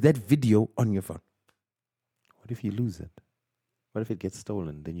earth is that video on your phone? What if you lose it? What if it gets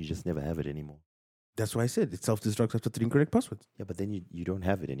stolen? Then you just never have it anymore. That's why I said it self-destructs after 3 incorrect passwords. Yeah, but then you don't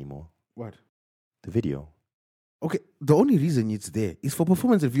have it anymore. What? The video. Okay, the only reason it's there is for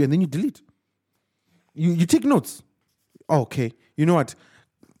performance review, and then you delete. You take notes. Oh, okay, you know what?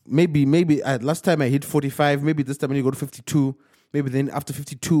 Maybe last time I hit 45. Maybe this time I need to go to 52. Maybe then after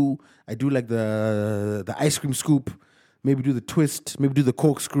 52, I do like the ice cream scoop. Maybe do the twist. Maybe do the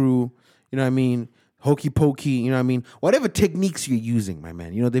corkscrew. You know what I mean? Hokey pokey. You know what I mean? Whatever techniques you're using, my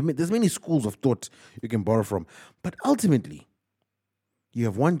man. There's many schools of thought you can borrow from. But ultimately, you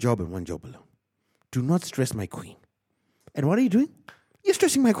have one job and one job alone. Do not stress my queen. And what are you doing? You're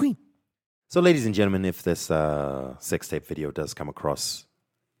stressing my queen. So, ladies and gentlemen, if this sex tape video does come across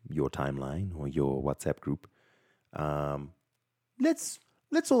your timeline or your WhatsApp group, let's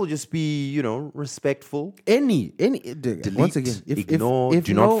all just be, respectful. Delete, once again, ignore,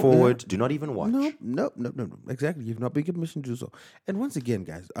 do not forward, do not even watch. No. Exactly. You've not been given permission to do so. And once again,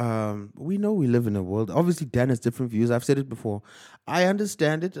 guys, we know we live in a world. Obviously, Dan has different views. I've said it before. I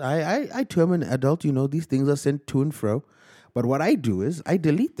understand it. I term an adult. These things are sent to and fro. But what I do is I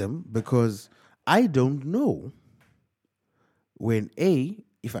delete them because I don't know when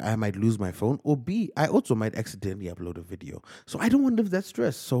if I might lose my phone, or B, I also might accidentally upload a video. So I don't want to live that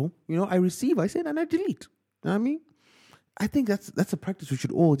stress. So, I receive, I send, and I delete. You know what I mean? I think that's a practice we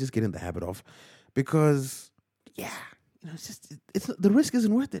should all just get in the habit of, because, the risk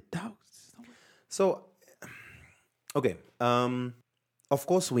isn't worth it, dog. So, okay. Of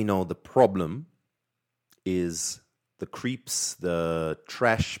course, we know the problem is the creeps, the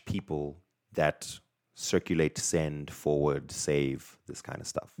trash people that circulate, send, forward, save, this kind of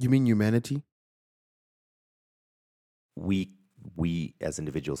stuff. You mean humanity? We as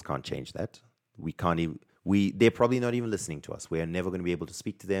individuals can't change that. We can't even. They're probably not even listening to us. We are never going to be able to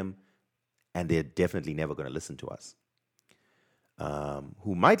speak to them, and they're definitely never going to listen to us.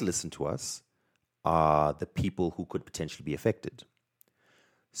 Who might listen to us are the people who could potentially be affected.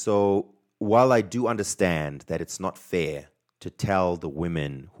 So while I do understand that it's not fair to tell the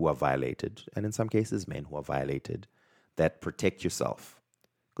women who are violated, and in some cases men who are violated, that protect yourself.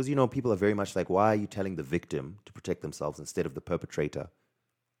 Because, people are very much like, why are you telling the victim to protect themselves instead of the perpetrator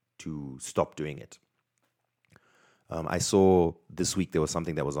to stop doing it? I saw this week there was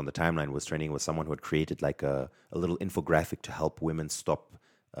something that was on the timeline, was trending, with someone who had created like a little infographic to help women stop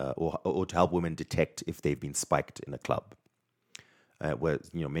or to help women detect if they've been spiked in a club. Where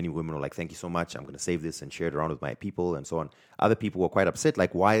many women were like, thank you so much, I'm going to save this and share it around with my people and so on. Other people were quite upset,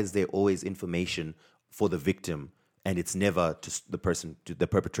 like, why is there always information for the victim and it's never to the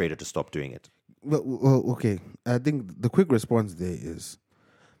perpetrator to stop doing it? Well, okay. I think the quick response there is,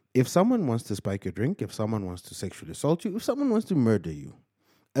 if someone wants to spike your drink, if someone wants to sexually assault you, if someone wants to murder you,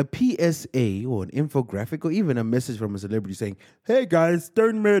 a PSA or an infographic or even a message from a celebrity saying, hey guys,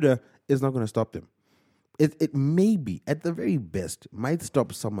 don't murder, is not going to stop them. It may be, at the very best, might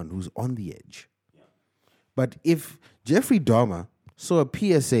stop someone who's on the edge. Yeah. But if Jeffrey Dahmer saw a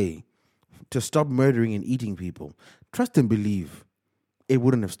PSA to stop murdering and eating people, trust and believe, it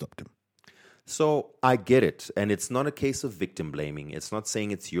wouldn't have stopped him. So I get it. And it's not a case of victim blaming. It's not saying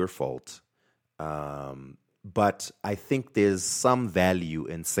it's your fault. But I think there's some value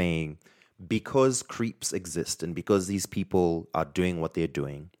in saying, because creeps exist and because these people are doing what they're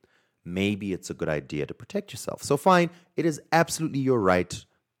doing, maybe it's a good idea to protect yourself. So fine, it is absolutely your right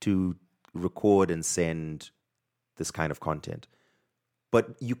to record and send this kind of content.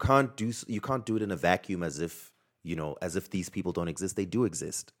 But you can't do it in a vacuum as if these people don't exist. They do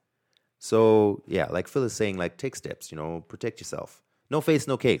exist. So yeah, like Phil is saying, like, take steps, protect yourself. No face,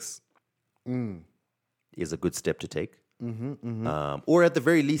 no case. is a good step to take. Or at the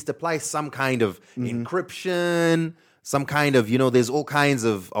very least, apply some kind of encryption, some kind of, there's all kinds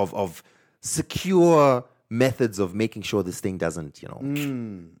of secure methods of making sure this thing doesn't, I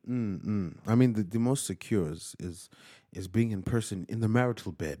mean, the most secure is being in person in the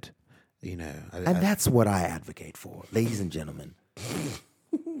marital bed, and that's what I advocate for, ladies and gentlemen.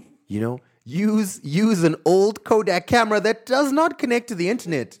 Use an old Kodak camera that does not connect to the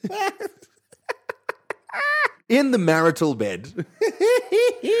internet. In the marital bed.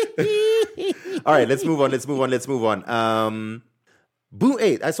 All right, let's move on. Boom!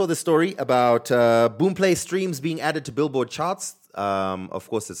 Hey, I saw this story about Boomplay streams being added to Billboard charts. Of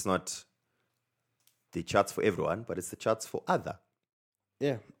course, it's not the charts for everyone, but it's the charts for other.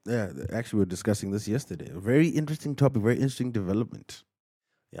 Yeah. Actually, we were discussing this yesterday. A very interesting topic, very interesting development.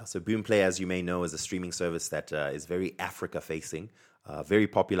 Yeah, so Boomplay, as you may know, is a streaming service that is very Africa-facing, very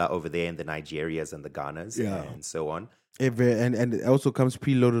popular over there in the Nigerias and the Ghanas and so on. And it also comes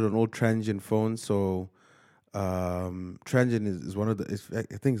preloaded on all Transient phones. So Transient is one of the,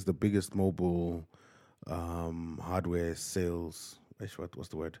 I think it's the biggest mobile hardware sales. What's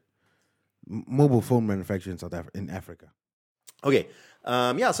the word? Mobile phone manufacturer in Africa. Okay,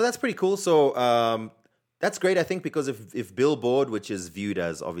 so that's pretty cool. So that's great, I think, because if Billboard, which is viewed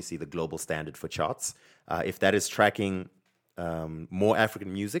as obviously the global standard for charts, if that is tracking more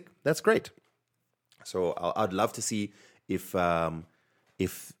African music, that's great. So I'd love to see if the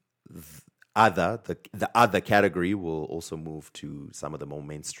other category will also move to some of the more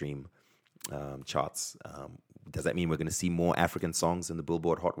mainstream charts. Does that mean we're going to see more African songs in the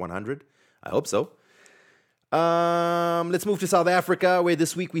Billboard Hot 100? I hope so. Let's move to South Africa, where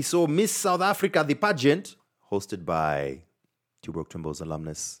this week we saw Miss South Africa, the pageant, hosted by Two Broke Twimbo's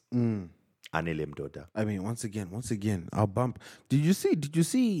alumnus, Anele Mdoda. I mean, once again, our bump. Did you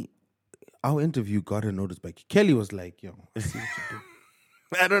see our interview got a notice back? Kelly was like, yo, I see what you do.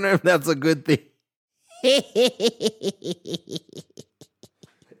 I don't know if that's a good thing.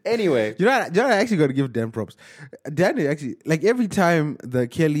 Anyway. You know, I actually got to give Dan props. Dan actually, like every time the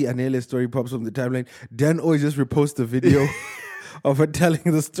Kelly Anele story pops up on the timeline, Dan always just reposts the video of her telling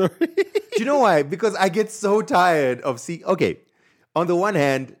the story. Do you know why? Because I get so tired of seeing, okay, on the one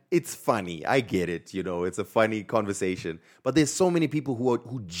hand, it's funny. I get it. It's a funny conversation. But there's so many people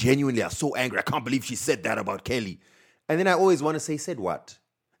who genuinely are so angry. I can't believe she said that about Kelly. And then I always want to say, said what?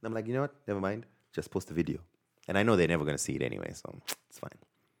 And I'm like, you know what? Never mind. Just post the video. And I know they're never going to see it anyway, so it's fine.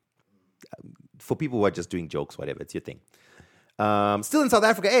 For people who are just doing jokes, whatever, it's your thing. Still in South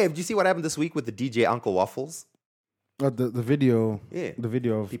Africa, hey, did you see what happened this week with the DJ Uncle Waffles? The video. Yeah. The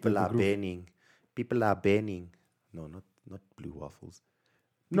video of people are burning. People are burning. No, not blue waffles.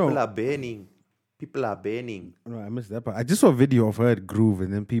 People are burning. People are burning. No, I missed that part. I just saw a video of her at Groove,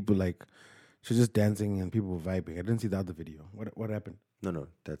 and then people she was just dancing and people were vibing. I didn't see the other video. What happened? No,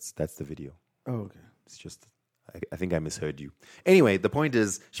 that's the video. Oh, okay. It's just, I think I misheard you. Anyway, the point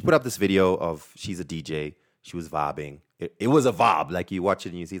is, she put up this video of she's a DJ. She was vibing. It was a vibe. Like you watch it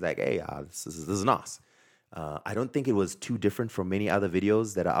and you see, like, hey, this is nice. I don't think it was too different from many other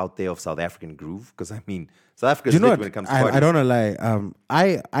videos that are out there of South African groove. Because I mean, South Africa's lit when it comes to parties. I don't know, lie.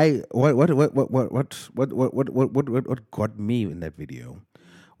 What got me in that video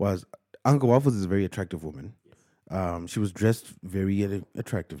was Uncle Waffles is a very attractive woman. She was dressed very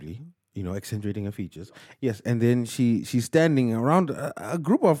attractively, accentuating her features. Yes, and then she's standing around a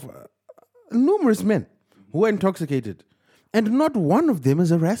group of numerous men who are intoxicated. And not one of them is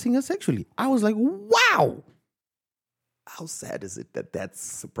harassing her sexually. I was like, wow. How sad is it that that's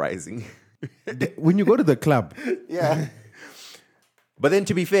surprising? When you go to the club. Yeah. But then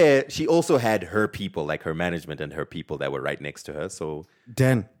to be fair, she also had her people, like her management and her people that were right next to her. So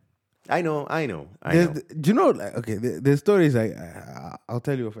Dan. I know. Do you know, okay, there's stories I'll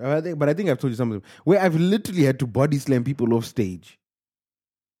tell you, but I think I've told you some of them, where I've literally had to body slam people off stage.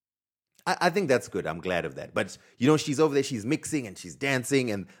 I think that's good. I'm glad of that. But, she's over there, she's mixing and she's dancing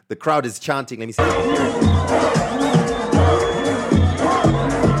and the crowd is chanting. Let me see.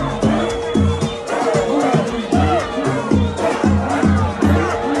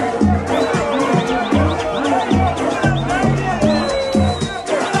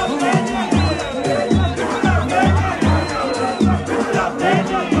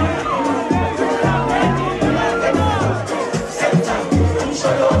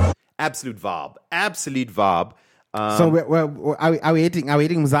 Absolute vibe. So are we hitting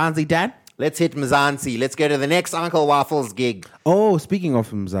Mzansi, Dad? Let's hit Mzansi. Let's go to the next Uncle Waffles gig. Oh, speaking of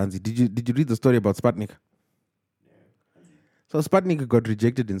Mzansi, did you read the story about Sputnik? So Sputnik got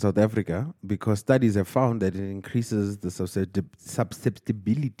rejected in South Africa because studies have found that it increases the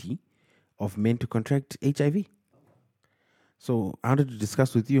susceptibility of men to contract HIV. So I wanted to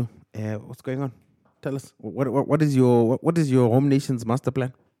discuss with you what's going on. Tell us what is your home nation's master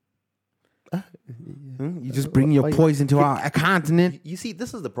plan? You just bring your poison to our continent. You see,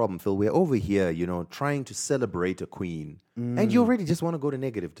 this is the problem, Phil. We're over here, trying to celebrate a queen, and you already just want to go to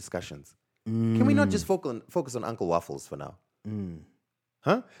negative discussions. Can we not just focus on Uncle Waffles for now?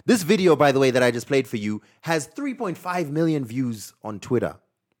 Huh? This video, by the way, that I just played for you has 3.5 million views on Twitter.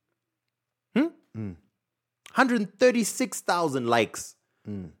 136,000 likes.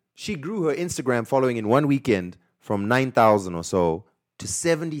 She grew her Instagram following in one weekend from 9,000 or so to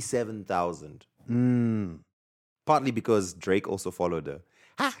 77,000. Partly because Drake also followed her.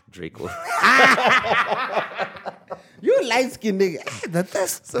 Drake was. You light skinned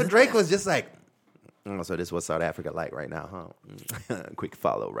nigga. So Drake was just like, so this is what South Africa like right now, huh? Quick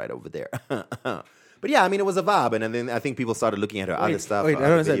follow right over there. But yeah, I mean, it was a vibe. And then I think people started looking at her other stuff. Wait, I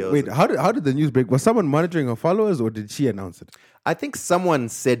don't understand. Wait, how did the news break? Was someone monitoring her followers or did she announce it? I think someone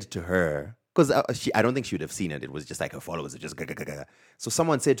said to her, because I don't think she would have seen it. It was just like her followers are just gaga. So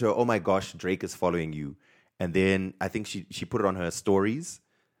someone said to her, oh my gosh, Drake is following you. And then I think she put it on her stories.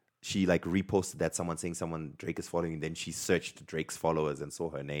 She like reposted that someone saying Drake is following. And then she searched Drake's followers and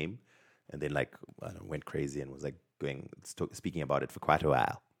saw her name. And then like went crazy and was like speaking about it for quite a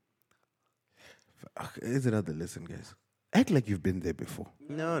while. Here's another lesson, guys. Act like you've been there before.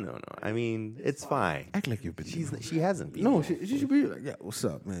 No. I mean, it's fine. Act like you've been there. She hasn't been. No, she should be like, yeah, what's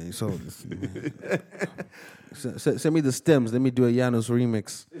up, man? You saw this, man. Send me the stems. Let me do a Janos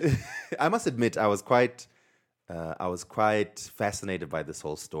remix. I must admit, I was quite fascinated by this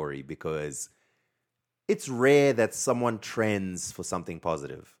whole story because it's rare that someone trends for something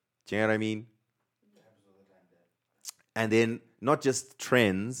positive. Do you know what I mean? And then not just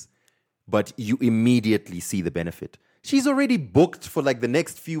trends, but you immediately see the benefit. She's already booked for like the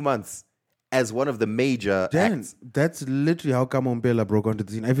next few months as one of the major acts. That's literally how Kamompela broke onto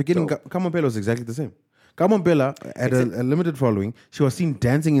the scene. If you're kidding, Kamompela was exactly the same. Kamompela had a limited following. She was seen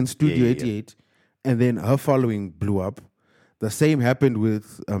dancing in Studio 88, and then her following blew up. The same happened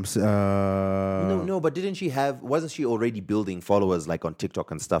with No, but wasn't she already building followers like on TikTok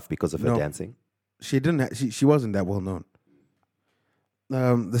and stuff because of her dancing? She didn't. She wasn't that well known.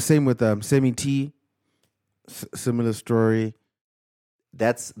 The same with Semi T. Similar story.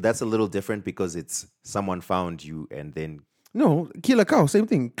 That's a little different because it's someone found you and then. No, Killer Cow, same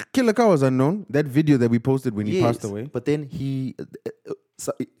thing. Killer Cow was unknown. That video that we posted when he passed away. But then he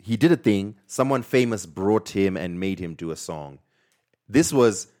did a thing. Someone famous brought him and made him do a song. This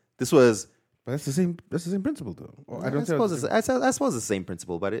was. But that's the same principle, though. I suppose it's the same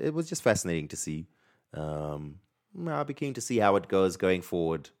principle, but it was just fascinating to see. I'll be keen to see how it goes going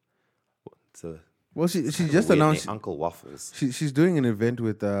forward. Well, she just announced Uncle Waffles. She's doing an event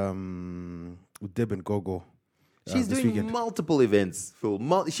with Deb and Gogo. She's doing multiple events,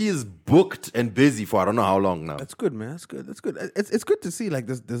 Phil. She is booked and busy for I don't know how long now. That's good, man. That's good. It's good to see. Like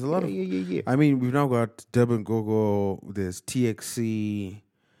there's a lot of. Yeah. I mean, we've now got Deb and Gogo. There's TXC.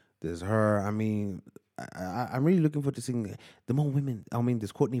 There's her. I mean, I'm really looking forward to seeing the more women. I mean,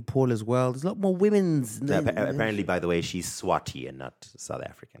 there's Courtney Paul as well. There's a lot more women's. Apparently, by the way, she's Swati and not South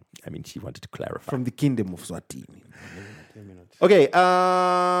African. I mean, she wanted to clarify. From the kingdom of Swatini. Okay,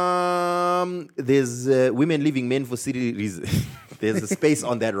 there's women leaving men for silly reasons. There's a space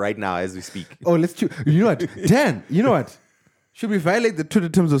on that right now as we speak. Oh, let's you know what? Dan, you know what? Should we violate the Twitter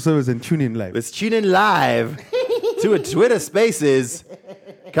terms of service and tune in live? Let's tune in live to a Twitter Spaces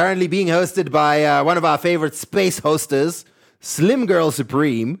currently being hosted by one of our favorite space hosters, Slim Girl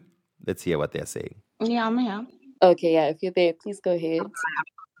Supreme. Let's hear what they're saying. Yeah, I'm here. Okay, yeah, if you're there, please go ahead.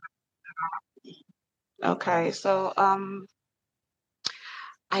 Okay, so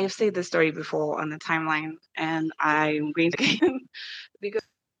I have said this story before on the timeline, and I'm going to again because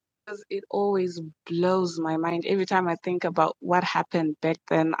it always blows my mind. Every time I think about what happened back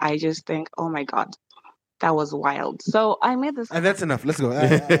then, I just think, oh my God, that was wild. So I made this. And that's enough. Let's go.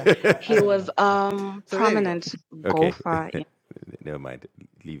 He was prominent golfer. Never mind,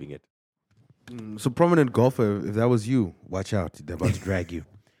 leaving it. So prominent golfer, if that was you, watch out. They're about to drag you.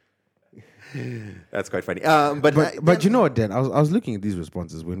 That's quite funny. But you know what, Dan? I was looking at these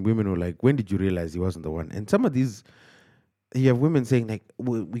responses when women were like, when did you realize he wasn't the one? And some of these, you have women saying like,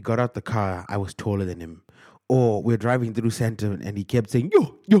 we got out the car, I was taller than him. Or we're driving through Santa and he kept saying,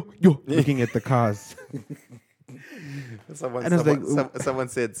 yo, looking at the cars.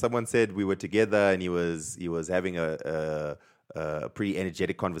 Someone said we were together and he was having a pretty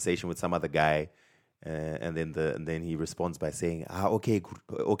energetic conversation with some other guy. And then he responds by saying, okay,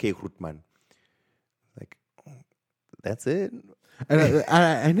 Grootman. Like, that's it? And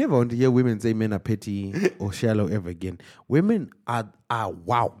I never want to hear women say men are petty or shallow ever again. Women are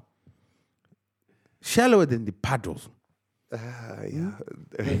wow. Shallower than the paddles. Yeah.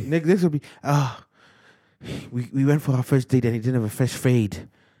 Next will be, we went for our first date and he didn't have a fresh fade.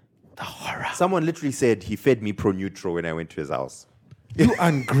 The horror. Someone literally said he fed me Pro Neutral when I went to his house. You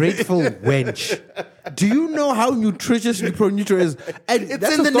ungrateful wench. Do you know how nutritious Pro Neutral is? And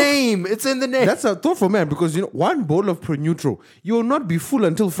It's in the name. It's in the name. That's a thought for man because, one bowl of Pro Neutral, you will not be full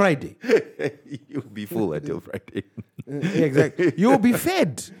until Friday. You'll be full until Friday. Exactly. You'll be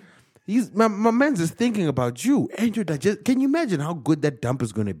fed. My man's just thinking about you and your digest. Can you imagine how good that dump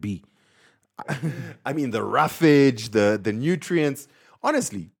is going to be? I mean, the roughage, the nutrients.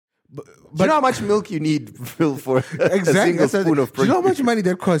 Honestly, but do you know how much milk you need, Phil, for a single spoon of Do you know how much money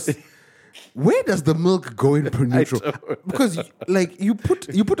that costs? Where does the milk go in Pro Neutral? Because you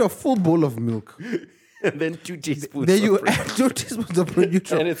put a full bowl of milk. And then 2 teaspoons. Then you add 2 teaspoons of Pro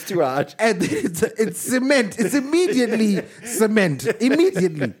Neutral. And it's too hard. And then it's cement. It's immediately cement.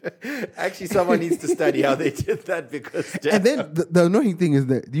 Immediately. Actually, someone needs to study how they did that because... And then the annoying thing is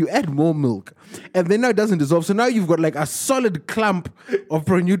that you add more milk. And then now it doesn't dissolve. So now you've got like a solid clump of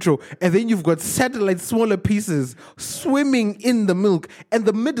Pro Neutral. And then you've got satellite smaller pieces swimming in the milk. And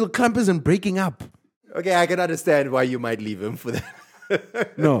the middle clump isn't breaking up. Okay, I can understand why you might leave him for that.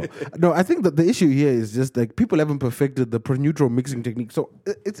 No, I think that the issue here is just like people haven't perfected the Pro Neutral mixing technique. So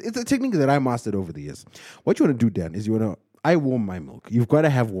it's a technique that I mastered over the years. What you want to do, Dan, is I warm my milk. You've got to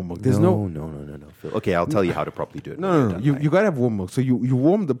have warm milk. There's no, Phil. Okay, I'll tell you how to properly do it. No. You got to have warm milk. So you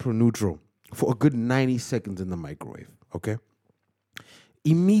warm the Pro Neutral for a good 90 seconds in the microwave. Okay.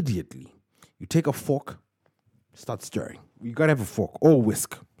 Immediately, you take a fork, start stirring. You got to have a fork or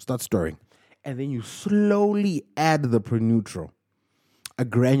whisk. Start stirring, and then you slowly add the Pro Neutral. A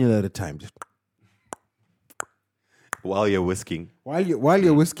granule at a time, just while you're whisking. While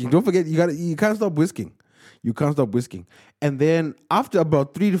you're whisking, don't forget you can't stop whisking. You can't stop whisking, and then after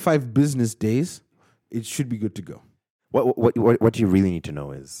about 3 to 5 business days, it should be good to go. What you really need to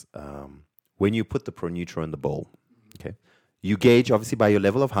know is when you put the Pro Neutral in the bowl, okay, you gauge obviously by your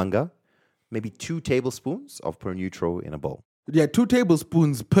level of hunger, maybe 2 tablespoons of Pro Neutral in a bowl. Yeah, 2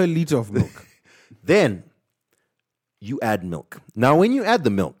 tablespoons per liter of milk. Then you add milk. Now, when you add the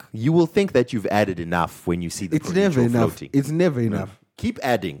milk, you will think that you've added enough when you see the Pro Neutral floating. It's never enough. Keep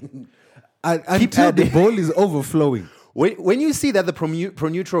adding. Until the bowl is overflowing. When you see that the Pro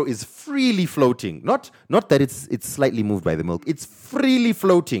Neutral is freely floating, not that it's slightly moved by the milk, it's freely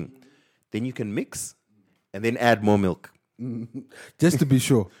floating, then you can mix and then add more milk. Just to be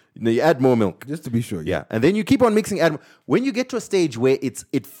sure. You add more milk. Just to be sure. Yeah. And then you keep on mixing. When you get to a stage where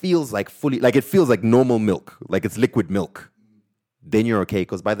it feels like it feels like normal milk, like it's liquid milk, then you're okay.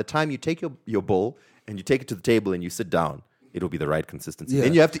 Because by the time you take your bowl and you take it to the table and you sit down, it'll be the right consistency. Yeah.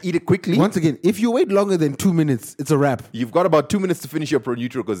 Then you have to eat it quickly. Once again, if you wait longer than 2 minutes, it's a wrap. You've got about 2 minutes to finish your Pro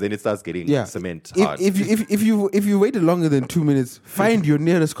Neutral because then it starts getting cement hard. If you waited longer than 2 minutes, find your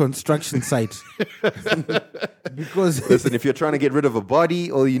nearest construction site. Because listen, if you're trying to get rid of a body,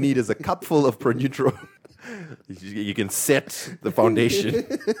 all you need is a cupful of Pro Neutral. You can set the foundation.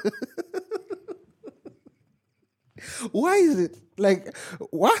 Why is it like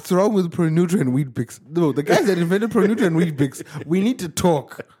what's wrong with Pro Neutral and Weet-Bix? No, the guys that invented Pro Neutral and Weet-Bix, we need to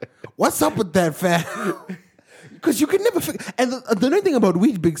talk. What's up with that, fam? Because you can never and the annoying thing about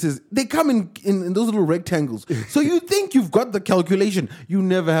Weet-Bix is they come in those little rectangles. So you think you've got the calculation. You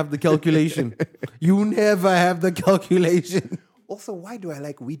never have the calculation. You never have the calculation. Also, why do I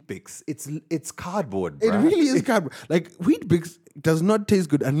like Weet-Bix? It's cardboard, bruh. It really is cardboard. Like Weet-Bix does not taste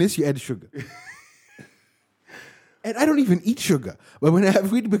good unless you add sugar. And I don't even eat sugar. But when I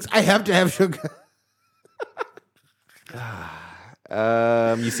have Weet-Bix, I have to have sugar.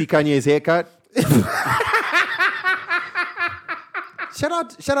 You see Kanye's haircut?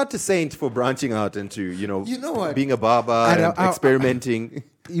 Shout out to Saint for branching out into, being a barber and experimenting.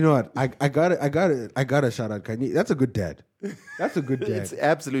 You know what? I gotta shout out Kanye. That's a good dad. That's a good dad. It's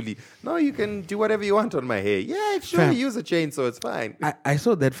absolutely. No, you can do whatever you want on my hair. Yeah, sure, use a chainsaw, it's fine. I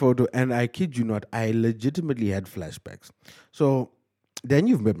saw that photo and I kid you not, I legitimately had flashbacks. So then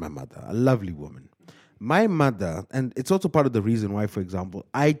you've met my mother, a lovely woman. My mother, and it's also part of the reason why, for example,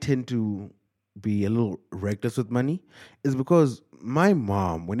 I tend to be a little reckless with money, is because my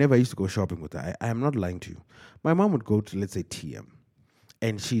mom, whenever I used to go shopping with her, I am not lying to you, my mom would go to, let's say, TM,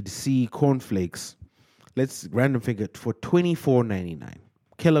 and she'd see cornflakes, let's random figure, for $24.99.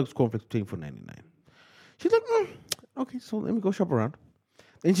 Kellogg's cornflakes, $24.99. She's like, okay, so let me go shop around.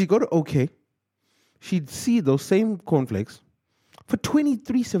 Then she'd go to OK. She'd see those same cornflakes for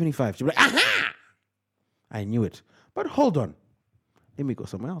 $23.75. She'd be like, aha! I knew it. But hold on. Let me go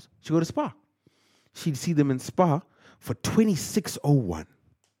somewhere else. She'd go to Spa. She'd see them in Spa for $26.01.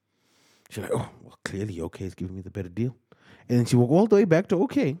 She's like, oh, well, clearly OK is giving me the better deal. And then she walk all the way back to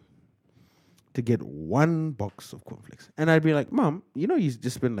OK to get one box of cornflakes. And I'd be like, Mom, you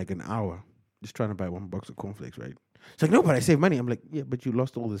just spent like an hour just trying to buy one box of cornflakes, right? She's like, no, but I save money. I'm like, yeah, but you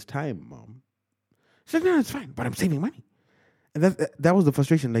lost all this time, Mom. She's like, no, it's fine, but I'm saving money. And that was the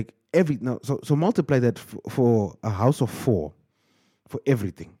frustration. Like so multiply that for a house of 4 for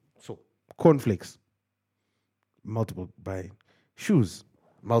everything. So cornflakes, multiple by shoes,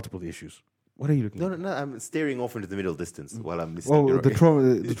 multiple issues. What are you looking at? No, I'm staring off into the middle distance while I'm missing. Oh, the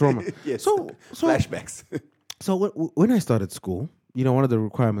trauma. Yes. So flashbacks. So when I started school, one of the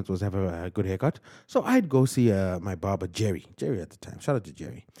requirements was have a good haircut. So I'd go see my barber, Jerry at the time. Shout out to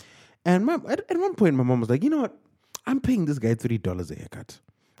Jerry. And at one point, my mom was like, you know what? I'm paying this guy $30 a haircut.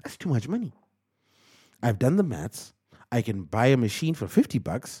 That's too much money. I've done the maths. I can buy a machine for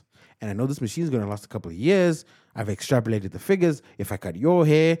 $50, and I know this machine is going to last a couple of years. I've extrapolated the figures. If I cut your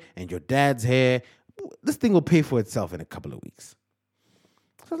hair and your dad's hair, this thing will pay for itself in a couple of weeks.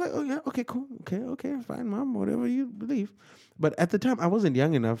 So I was like, oh, yeah, okay, cool. Okay, fine, Mom, whatever you believe. But at the time, I wasn't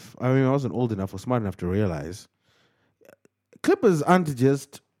young enough. I wasn't old enough or smart enough to realize clippers aren't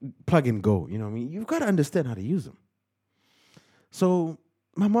just plug and go. You know what I mean? You've got to understand how to use them. So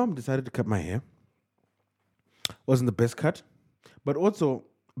my mom decided to cut my hair. Wasn't the best cut. But also,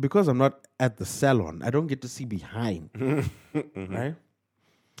 because I'm not at the salon, I don't get to see behind. Right?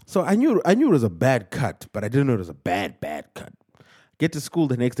 So I knew it was a bad cut, but I didn't know it was a bad cut. Get to school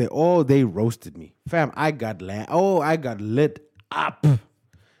the next day. Oh, they roasted me. Fam, I got lit up.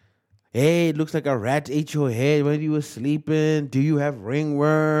 Hey, it looks like a rat ate your head when you were sleeping. Do you have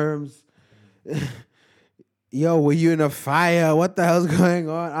ringworms? Yo, were you in a fire? What the hell's going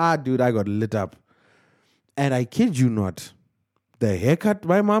on? Dude, I got lit up. And I kid you not, the haircut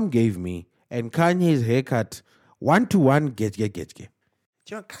my mom gave me and Kanye's haircut, 1-to-1, get.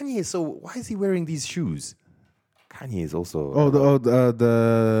 Kanye, so why is he wearing these shoes? Kanye is also...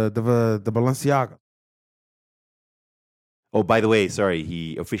 the Balenciaga. Oh, by the way, sorry,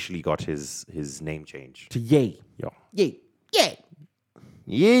 he officially got his name changed. To Ye. Yeah. Yeah.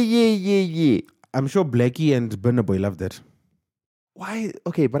 I'm sure Blackie and Burna Boy loved that. Why?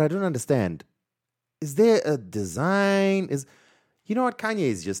 Okay, but I don't understand. Is there a design? You know what? Kanye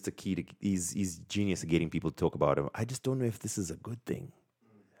is just a key to... He's genius at getting people to talk about him. I just don't know if this is a good thing.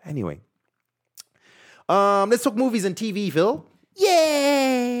 Anyway. Let's talk movies and TV, Phil.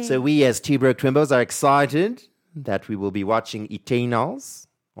 Yay! So we as Two Broke Twimbos are excited that we will be watching Eternals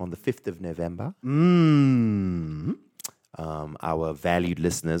on the 5th of November. Our valued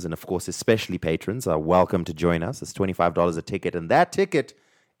listeners, and of course especially patrons, are welcome to join us. It's $25 a ticket, and that ticket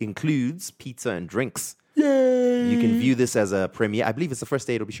includes pizza and drinks. Yay! You can view this as a premiere. I believe it's the first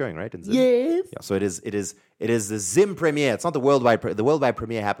day it'll be showing, right? In Zim? Yes. Yeah, so it is the Zim premiere. It's not the worldwide. The worldwide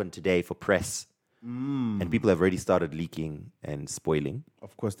premiere happened today for press. And people have already started leaking and spoiling.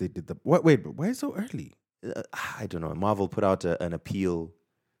 Of course they did. Wait, but why so early? I don't know. Marvel put out an appeal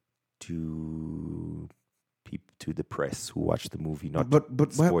to the press who watched the movie not to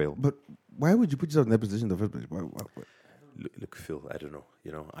spoil. But why would you put yourself in that position in the first place? Why? Look, Phil, I don't know.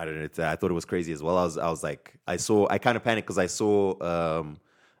 I don't know. I thought it was crazy as well. I was like, I kind of panicked because I saw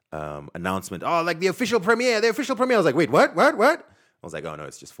announcement. Oh, like the official premiere. I was like, wait, what? I was like, oh no,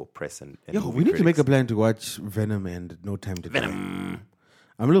 it's just for press and we need to make a plan to watch Venom and No Time to Die. I'm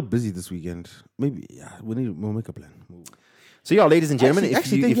a little busy this weekend. Maybe we'll make a plan. So ladies and gentlemen,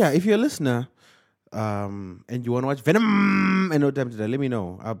 if you're a listener and you want to watch Venom and No Time to Die, let me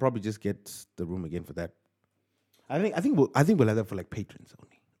know. I'll probably just get the room again for that. I think we'll have that for like patrons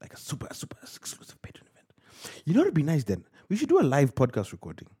only, like a super exclusive patron event. You know, it'd be nice then. We should do a live podcast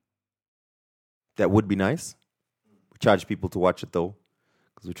recording. That would be nice. We charge people to watch it though,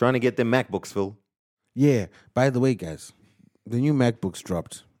 because we're trying to get them MacBooks, Phil. Yeah. By the way, guys, the new MacBooks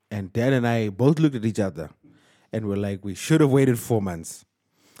dropped, and Dan and I both looked at each other, and we're like, we should have waited 4 months,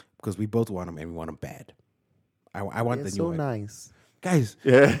 because we both want them and we want them bad. I want the new one. So nice. Guys,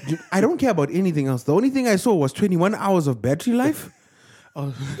 I don't care about anything else. The only thing I saw was 21 hours of battery life.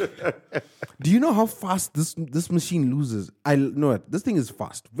 Do you know how fast this machine loses? I know it. This thing is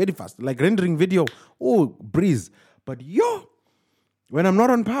fast, very fast. Like rendering video, breeze. But when I'm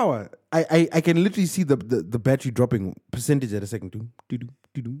not on power, I can literally see the battery dropping percentage at a second.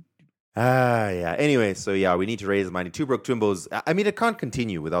 Yeah. Anyway, so we need to raise money. Two Broke Twimbos. I mean, it can't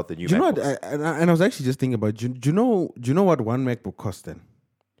continue without the new MacBooks. You know what? And I was actually just thinking about. Do you know what one MacBook costs then?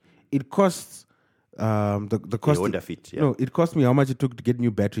 It costs the cost. No, it cost me how much it took to get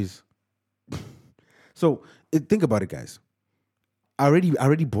new batteries. So think about it, guys. I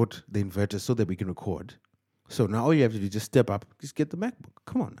already bought the inverter so that we can record. So now all you have to do is just step up, just get the MacBook.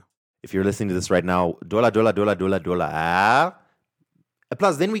 Come on now. If you're listening to this right now, $.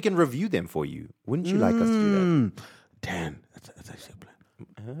 Plus, then we can review them for you. Wouldn't you like us to do that? Dan, that's actually a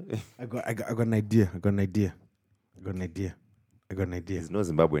plan. I got an idea. There's no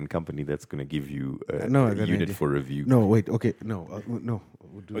Zimbabwean company that's going to give you a unit for review. No, wait. Okay, no.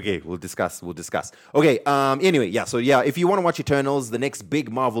 We'll discuss. Okay. Anyway, yeah. So yeah, if you want to watch Eternals, the next big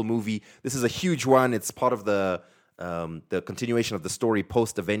Marvel movie, this is a huge one. It's part of the continuation of the story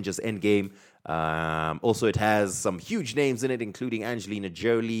post Avengers Endgame. Also, it has some huge names in it, including Angelina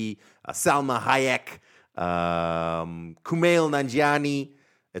Jolie, Salma Hayek, Kumail Nanjiani.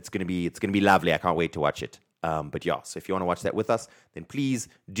 It's gonna be lovely. I can't wait to watch it. But yeah, so if you want to watch that with us, then please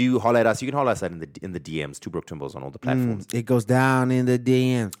do holler at us. You can holler at us in the DMs, Two Broke Timbos on all the platforms. It goes down in the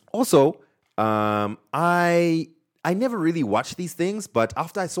DMs. Also, I never really watched these things, but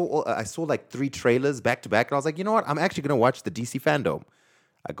after I saw like 3 trailers back to back, and I was like, you know what? I'm actually gonna watch the DC Fandom.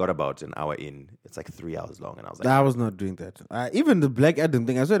 I got about an hour in. It's like 3 hours long, and I was like, I was not doing that. Even the Black Adam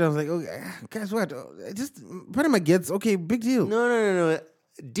thing, I saw it. I was like, okay, guess what? Just put in my gets. Okay, big deal. No.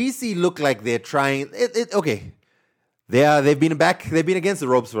 DC look like they're trying. Okay, they've been against the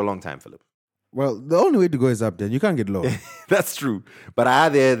ropes for a long time, Philip. Well, the only way to go is up. Then you can't get low. That's true. But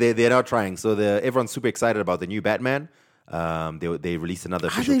they're not trying. So everyone's super excited about the new Batman. They released another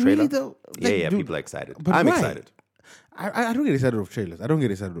official trailer. Really though? Yeah, people are excited. I'm excited. I don't get excited of trailers.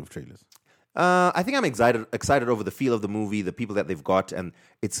 I think I'm excited over the feel of the movie, the people that they've got, and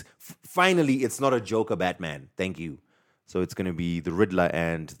it's finally it's not a Joker Batman. Thank you. So it's going to be the Riddler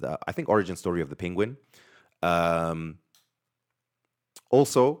and the, I think, origin story of the Penguin.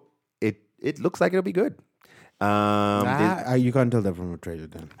 Also, it looks like it'll be good. You can't tell that from a trailer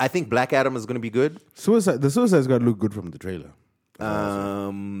then. I think Black Adam is going to be good. The Suicide's got to look good from the trailer.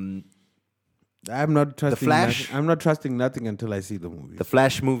 I'm not trusting The Flash. I'm not trusting nothing until I see the movie. The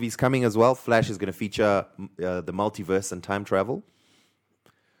Flash movie's coming as well. Flash is going to feature the multiverse and time travel.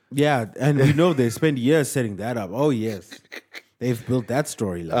 Yeah, and we know they spent years setting that up. Oh yes, they've built that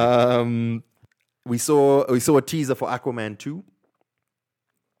storyline. We saw a teaser for Aquaman 2.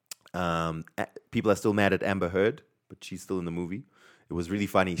 People are still mad at Amber Heard, but she's still in the movie. It was really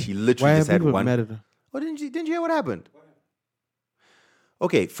funny. She literally just had one. Mad at her? Oh, didn't you hear what happened?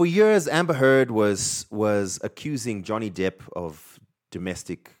 Okay, for years Amber Heard was accusing Johnny Depp of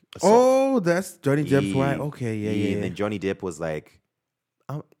domestic assault. Oh, that's Johnny Depp's wife. Okay, yeah. And then Johnny Depp was like,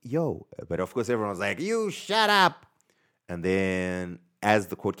 but of course everyone was like, you shut up. And then as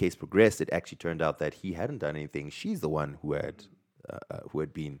the court case progressed, it actually turned out that he hadn't done anything. She's the one who had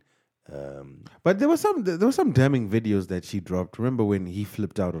been. But there were some damning videos that she dropped. Remember when he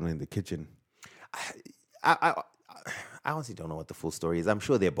flipped out on her in the kitchen? I honestly don't know what the full story is. I'm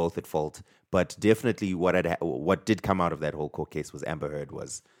sure they're both at fault, but definitely what did come out of that whole court case was Amber Heard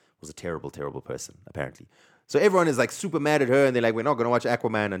was a terrible, terrible person, apparently. So everyone is like super mad at her, and they're like, we're not going to watch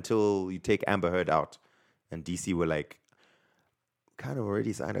Aquaman until you take Amber Heard out. And DC were like, kind of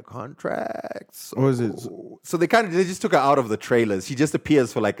already signed a contract. Or is it? So they just took her out of the trailers. She just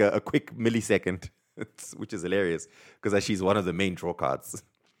appears for like a quick millisecond, which is hilarious because she's one of the main draw cards.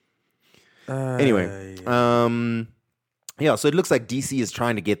 Anyway, yeah. So it looks like DC is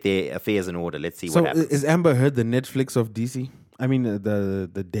trying to get their affairs in order. Let's see what happens. Is Amber Heard the Netflix of DC? I mean,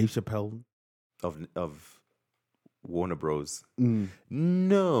 the Dave Chappelle of Warner Bros.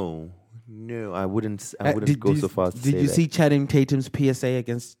 No, I wouldn't go so far as to say that. Did you see Channing Tatum's PSA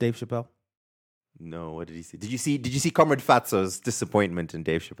against Dave Chappelle? No, what did he say? Did you see Comrade Fatso's disappointment in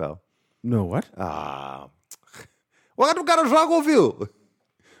Dave Chappelle? No, what?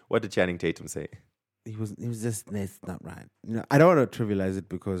 What did Channing Tatum say? He was just, it's not right. I don't want to trivialize it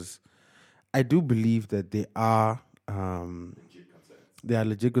because I do believe that there are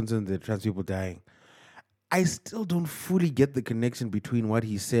legit concerns that trans people dying. I still don't fully get the connection between what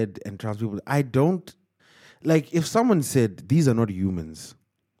he said and trans people. I don't, like, if someone said, these are not humans,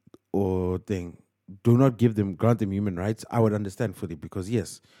 or do not grant them human rights, I would understand fully because,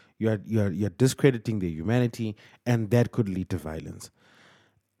 yes, you're discrediting their humanity, and that could lead to violence.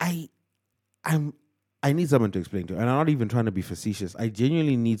 I need someone to explain to, and I'm not even trying to be facetious. I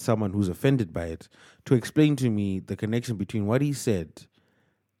genuinely need someone who's offended by it to explain to me the connection between what he said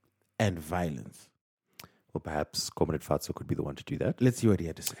and violence. Well, perhaps Comrade Fatso could be the one to do that. Let's see what he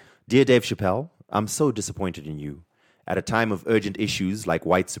had to say. Dear Dave Chappelle, I'm so disappointed in you. At a time of urgent issues like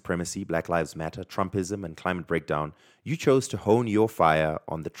white supremacy, Black Lives Matter, Trumpism, and climate breakdown, you chose to hone your fire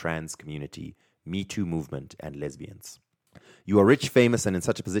on the trans community, Me Too movement, and lesbians. You are rich, famous, and in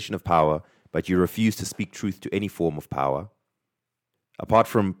such a position of power, but you refuse to speak truth to any form of power. apart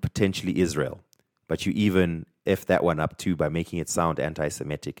from potentially Israel. But you even F that one up too by making it sound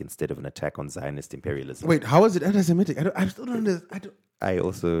anti-Semitic instead of an attack on Zionist imperialism. Wait, how is it anti-Semitic? I still don't understand. I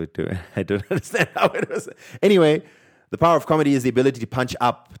also don't understand how it was. Anyway, the power of comedy is the ability to punch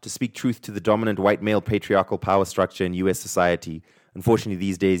up, to speak truth to the dominant white male patriarchal power structure in U.S. society. Unfortunately,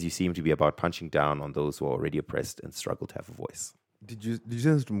 these days you seem to be about punching down on those who are already oppressed and struggle to have a voice. Did you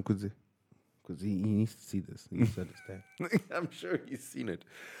send this to Mukudzi? Because he needs to see this. He needs to understand. I'm sure he's seen it.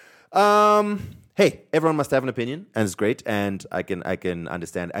 Hey, everyone must have an opinion, and it's great, and I can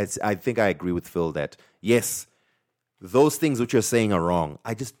understand. I think I agree with Phil that yes, those things which you're saying are wrong.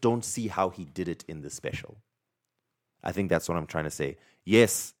 I just don't see how he did it in this special. I think that's what I'm trying to say.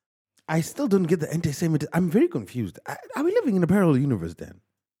 Yes. I still don't get the anti-Semitism. I'm very confused. Are we living in a parallel universe then?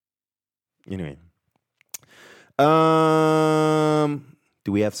 Anyway.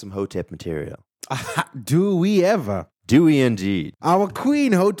 Do we have some Hotep material? Do we ever? Do we indeed? Our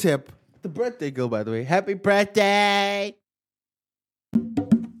Queen Hotep, the birthday girl, by the way. Happy birthday!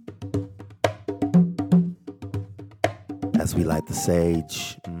 As we light the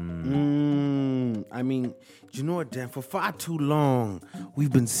sage. I mean, you know what, Dan? For far too long,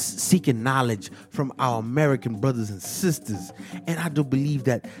 we've been seeking knowledge from our American brothers and sisters, and I do believe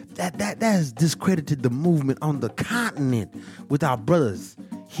that has discredited the movement on the continent with our brothers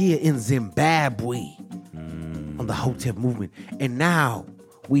here in Zimbabwe on the Hotep movement, and now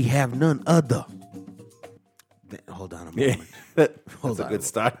we have none other. Hold on a moment. That's a good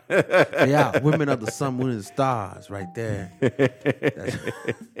start. Yeah, women of the sun, moon, and stars, right there.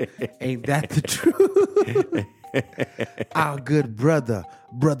 Ain't that the truth? Our good brother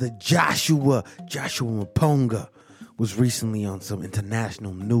Joshua Mponga, was recently on some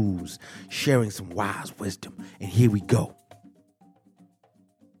international news, sharing some wise wisdom. And here we go.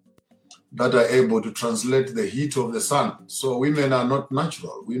 That are able to translate the heat of the sun. So women are not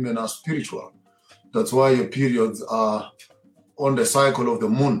natural, women are spiritual. That's why your periods are on the cycle of the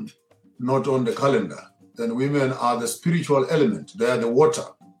moon, not on the calendar. Then women are the spiritual element. They are the water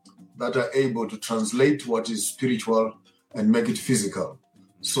that are able to translate what is spiritual and make it physical.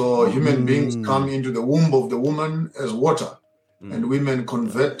 So human beings come into the womb of the woman as water, and women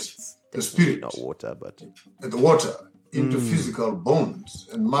convert the spirit, not water, but the water into physical bones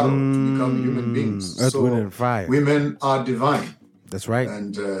and marrow to become human beings. Earth, wind, and fire. Women are divine. That's right.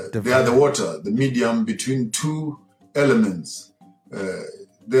 And they are the water, the medium between two elements.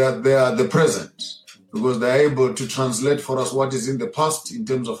 They are the present, because they are able to translate for us what is in the past in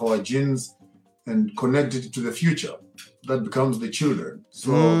terms of our genes and connect it to the future. That becomes the children.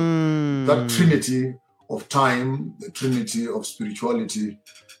 So that trinity of time, the trinity of spirituality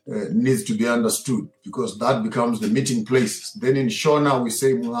needs to be understood, because that becomes the meeting place. Then in Shona we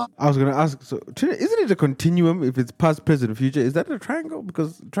say... I was going to ask, so isn't it a continuum if it's past, present, future? Is that a triangle?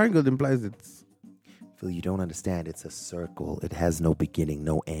 Because triangle implies it's... Phil, you don't understand. It's a circle. It has no beginning,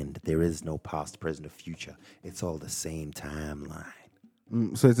 no end. There is no past, present, or future. It's all the same timeline.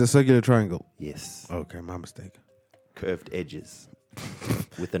 So it's a circular triangle? Yes. Okay, my mistake. Curved edges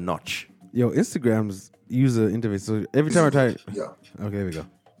with a notch. Yo, Instagram's user interface. So every time I type... Yeah. Okay, there we go.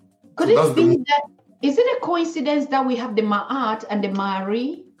 Could it be that... Is it a coincidence that we have the Ma'at and the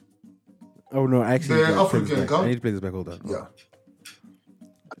Mari? Oh, no, actually... The African I need to play this back. Hold on. Yeah.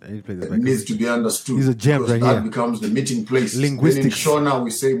 I need to play this It back. needs to be understood. These are gems right that here. becomes the meeting place. Linguistics. Then in Shona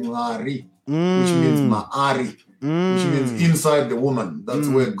we say Muari, which means Ma'ari, which means inside the woman. That's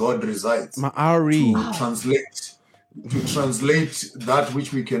where God resides. Ma'ari. To translate that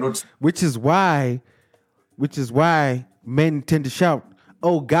which we cannot. Which is why men tend to shout,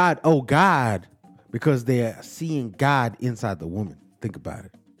 "Oh God," because they are seeing God inside the woman. Think about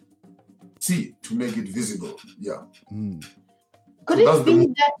it. See, to make it visible. Yeah. Could it be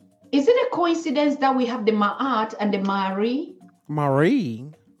that... Is it a coincidence that we have the Ma'at and the Mari? Mari?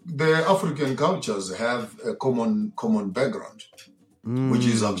 The African cultures have a common background, which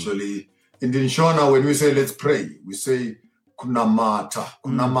is actually... In Shona, when we say let's pray, we say kunamata,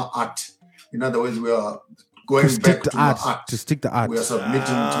 kunamaat. In other words, we are going back to ma'at. To stick the art. We are submitting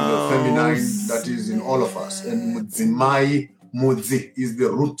to the feminine that is in all of us. And mudzimai, mudzi is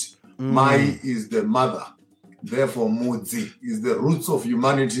the root. Mai is the mother. Therefore, mudzi is the roots of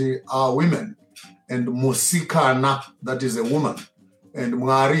humanity are women. And musikana, that is a woman. And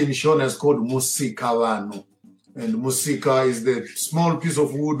Mwari in Shona is called musikawano. And musika is the small piece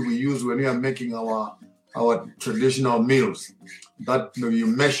of wood we use when we are making our traditional meals. That you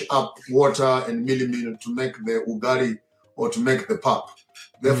mash up water and meal to make the ugali or to make the pap.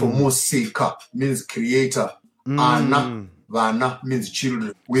 Therefore, musika means creator. Ana Vana means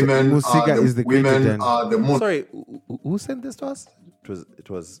children. Women So are is the women greater are the most. Sorry, who sent this to us? It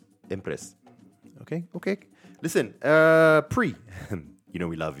was Empress. Okay. Listen, Pre, you know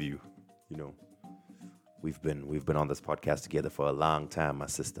we love you. You know, we've been on this podcast together for a long time, my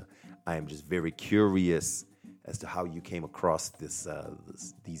sister. I am just very curious as to how you came across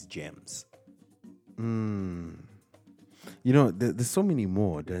these gems. You know, there's so many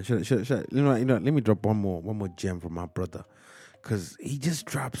more. Should you know, let me drop one more gem from my brother, because he just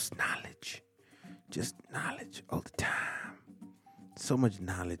drops knowledge all the time. So much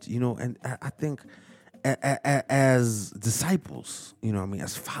knowledge, you know, and I think as disciples, you know what I mean,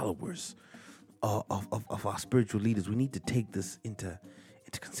 as followers of our spiritual leaders, we need to take this into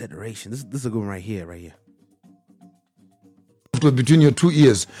consideration. This is a good one right here. Software between your two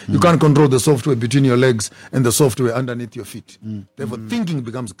ears. You can't control the software between your legs and the software underneath your feet. Therefore, thinking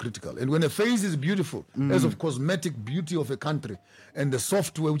becomes critical. And when a face is beautiful, as of cosmetic beauty of a country, and the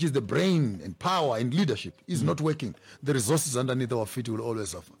software, which is the brain and power and leadership, is not working, the resources underneath our feet will always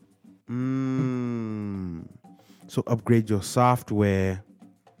suffer. So upgrade your software,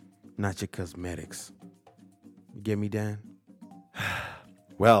 not your cosmetics. You get me, Dan?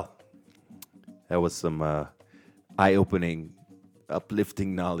 Well, that was some eye-opening,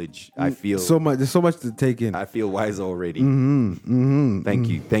 uplifting knowledge. I feel there's so much to take in. I feel wise already. Thank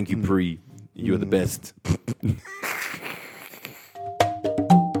you, Pre. You're the best.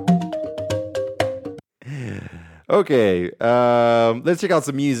 Okay, let's check out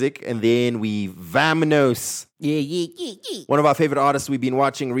some music, and then we vamonos. Yeah. One of our favorite artists we've been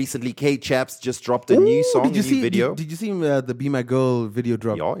watching recently, K-Chaps, just dropped a new song, new video. Did you see the Be My Girl video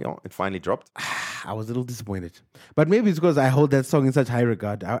drop? Yeah, it finally dropped. I was a little disappointed, but maybe it's because I hold that song in such high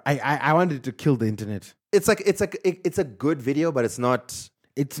regard. I wanted to kill the internet. It's a good video, but it's not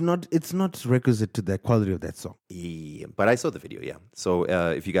requisite to the quality of that song. Yeah, but I saw the video, yeah. So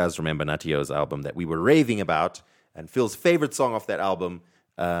if you guys remember Natio's album that we were raving about, and Phil's favorite song off that album,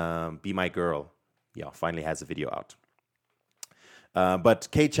 Be My Girl, finally has a video out. But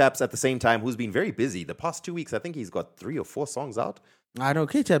K-Chaps at the same time, who's been very busy the past 2 weeks, I think he's got 3 or 4 songs out. I know,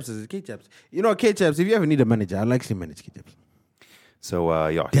 K-Chaps is K-Chaps. You know, K-Chaps, if you ever need a manager, I'll actually manage K-Chaps. So,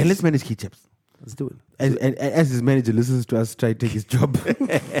 Then let's manage K-Chaps. Let's do it. And as his manager listens to us try to take his job.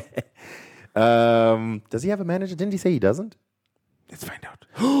 Does he have a manager? Didn't he say he doesn't? Let's find out.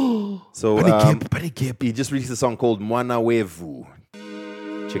 So he just released a song called Mwana Wevu.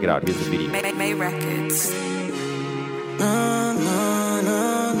 Check it out. Here's the video. May Records.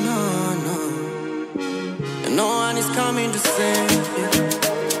 And no one is coming to save you.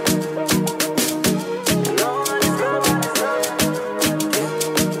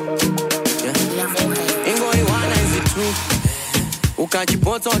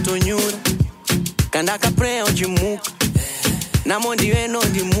 Ukachipotsa utonyura kandakapreya uchimuka namo ndiwe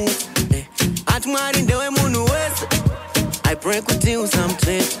nondimuka ati Mwari ndewe munhu wese I pray kuti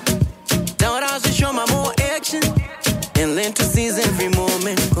usamuteta taura zvishoma more action and learn to seize every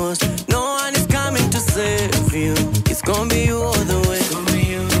moment, cause no one is coming to save you. It's gonna be you all the way.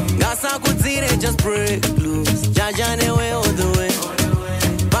 Ngasakudzire, just break loose. Jaja newe all the way.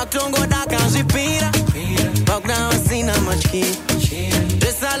 Bakutongo daka zvipira bakudawa sina machkira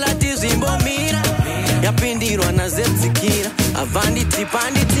zvesalati zvimbomira yapindirwa nazedzikira avanditi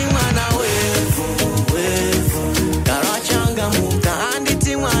panditi mwana wevu garwa changamuka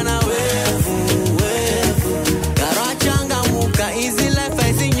handiti mwana wevu garwa changamuka easy life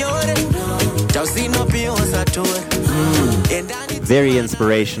aisinyore tausinopiosatora Very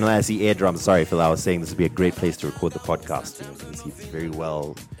inspirational as he air drums. Sorry, Phil, I was saying this would be a great place to record the podcast. You know, because he's very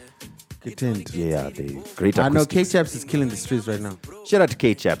well content. Yeah, they great. I know K-Chaps is killing the streets right now. Shout out to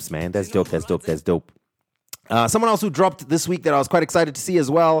K-Chaps, man. That's dope. Someone else who dropped this week that I was quite excited to see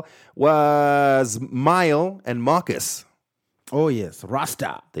as well was Mile and Marcus. Oh yes,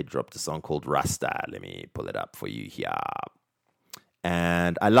 Rasta. They dropped a song called Rasta. Let me pull it up for you here.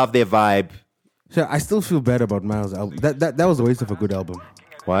 And I love their vibe. So I still feel bad about Miles' album. That was a waste of a good album.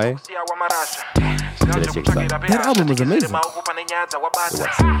 Why? Let's check this out. That album was amazing.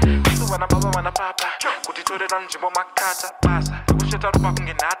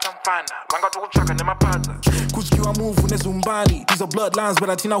 Kuchikiwa move nezumbani. These are bloodlines, but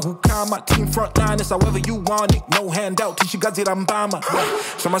atina hukama. Team frontline is however you want it. No handout, tishigazira mbama.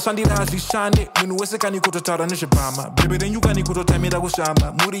 Shamashandira zishane. Minu wesekani kutotara nishibama. Baby, then you kani kutotemira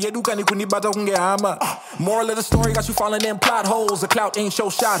kushama. Muri yedu kani kunibata kungehama. Moral of the story got you falling in plot holes. The clout ain't show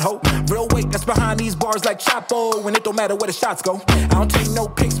shot ho. Real weight that's behind these bars like Chapo. And it don't matter where the shots go. I don't take no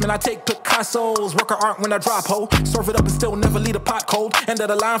pics, man, I take take Picasso's, work of art when I drop ho. Serve it up and still never leave a pot cold. End of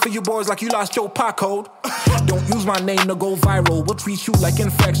the line for you boys like you lost your pot code. Don't use my name to go viral. We'll treat you like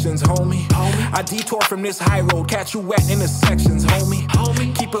infections, homie. I detour from this high road, catch you at intersections, homie.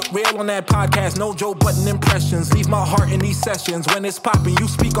 Keep it real on that podcast, no Joe Button impressions. Leave my heart in these sessions. When it's popping, you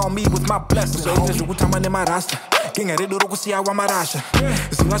speak on me with my blessings. Kinga redo rokusiya wamarasha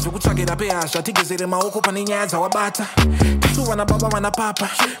Singazi kuchakira peasha Tigezere maoko pane nyaya dzawabata Tisu wana baba wana papa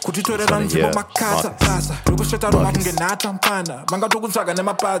Kutitorera nzvimbo makata Pasa Rokusheta roma kungenata mpana Vanga tokutsvaga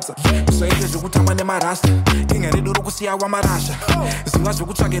nemapadza Kusaite zvekutamba nemarasta Kinga redo rokusiya wamarasha Singazi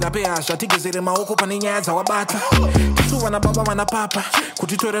kuchakira peasha Tigezere maoko pane nyaya dzawabata Tisu wana baba wana papa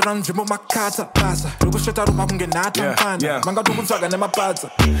Kutitorera nzvimbo makata Pasa Rokusheta roma kungenata mpana Vanga tokutsvaga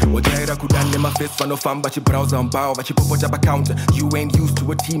nemapadza Wajaira kudani mafest Vanofamba chibrowser mbao Vachipopota counter. You ain't used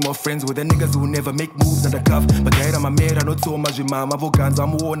to a team of friends with the niggas who never make moves undercover. Vajaira mamera notsoma zvimama voganza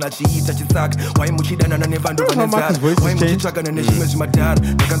muona chiita chisaka. Why muchidana nevando vanenzara. Why muchitsvagana nezvimwe zvimadhara.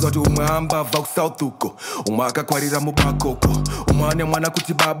 Ndakanzwa kuti umwe ambabva kuSouth uko. Umwe akakwarira mubakoko. Umwe ane mwana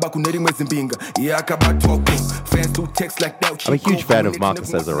kuti baba kune rimwe zimbinga. Iye akabatoko. Fans who text like that. I'm a huge fan of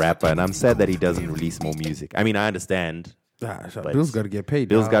Marcus as a rapper, and I'm sad that he doesn't release more music. I mean, I understand. Bill's got to get paid.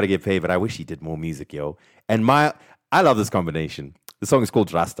 Bill's got to get paid, but I wish he did more music, yo. And I love this combination. The song is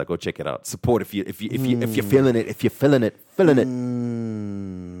called Rasta. Go check it out. Support if you're feeling it. If you're feeling it.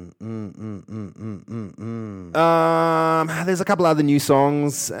 There's a couple other new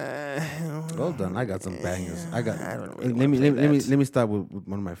songs. Well done. I got some bangers. Let me start with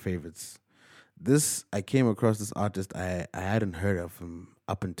one of my favorites. I came across this artist I hadn't heard of him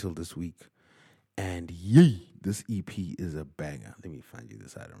up until this week, and this EP is a banger. Let me find you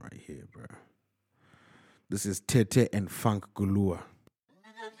this item right here, bro. This is Tete and Funk Gulua.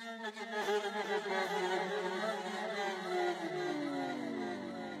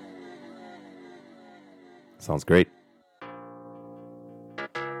 Sounds great.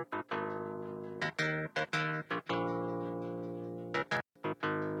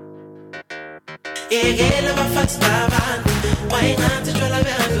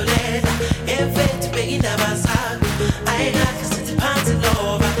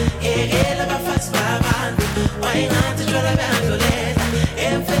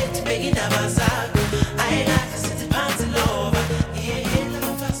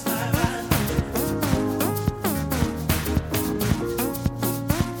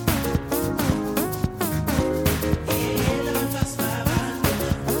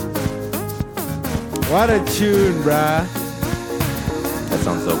 What a tune, bruh. That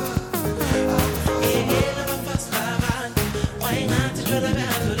sounds dope.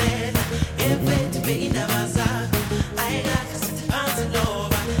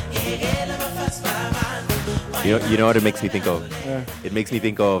 You know what it makes me think of? It makes me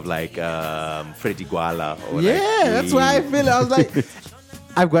think of like Freddie Guala. Or that's why I feel it. I was like,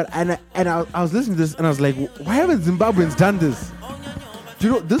 I was listening to this and I was like, why haven't Zimbabweans done this? Do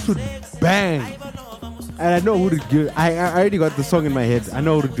you know, this would bang. And I know who to give. I already got the song in my head. I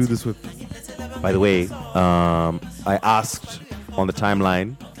know who to do this with. By the way, I asked on the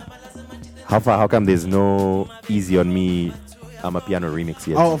timeline, how come there's no Easy on Me Amapiano remix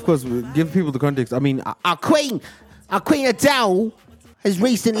yet? Oh, of course. Give people the context. I mean, our Queen Adele has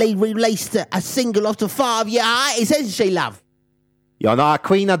recently released a single after 5 years hiatus, hasn't she, love? Yeah, no, our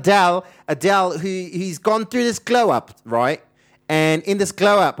Queen Adele who's gone through this glow up, right? And in this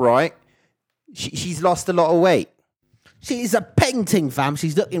glow up, right, she's lost a lot of weight. She's a painting, fam.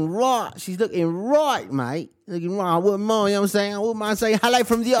 She's looking right. She's looking right, mate. Looking right. I wouldn't mind, you know what I'm saying? I wouldn't mind saying hello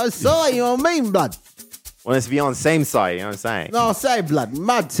from the other side, you know what I mean, blood? Well, let's be on the same side, you know what I'm saying? No, say blood,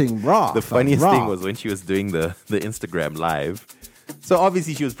 mad thing, bro. The funniest thing was when she was doing the Instagram live. So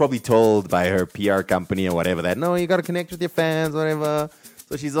obviously she was probably told by her PR company or whatever that, no, you got to connect with your fans, whatever.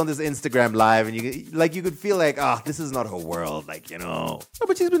 So she's on this Instagram live, and you could feel like, this is not her world, like, you know. No,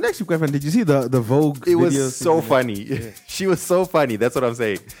 but she's been actually quite funny. Did you see the Vogue? It was so funny. Yeah. She was so funny. That's what I'm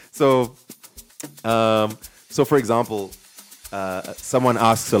saying. So, for example, someone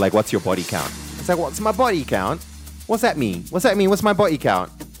asks her like, "What's your body count?" It's like, "What's my body count? What's that mean? What's that mean? What's my body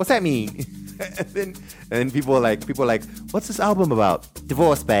count? What's that mean?" and then people are like, "What's this album about?"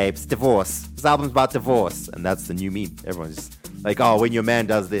 Divorce, babes. Divorce. This album's about divorce, and that's the new meme. Everyone's just like, "Oh, when your man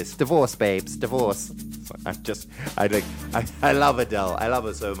does this, divorce, babes, divorce." So I love Adele. I love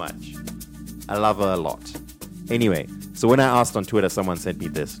her so much. I love her a lot. Anyway, so when I asked on Twitter, someone sent me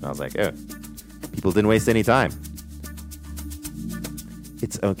this, and I was like, "Oh, people didn't waste any time."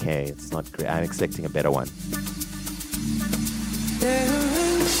 It's okay. It's not great. I'm expecting a better one.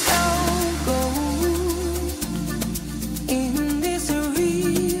 In this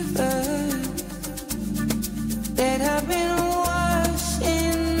river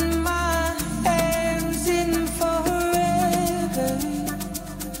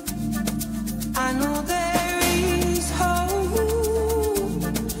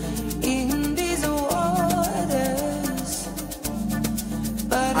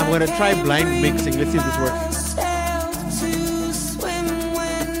I'm gonna try blind mixing. Let's see if this works.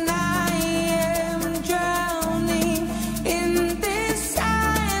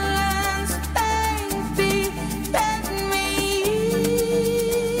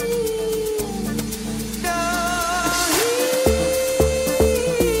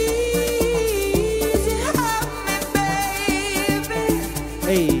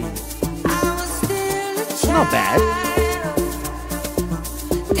 Hey, it's not bad.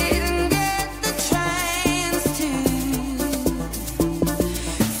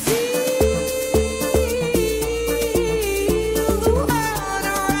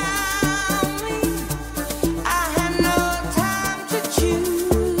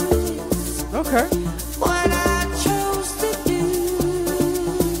 Okay.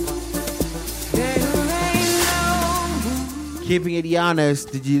 Keeping it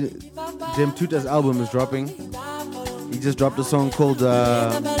honest, did you? Jem Tuta's album is dropping. He just dropped a song called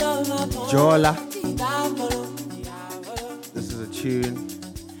Jola. This is a tune.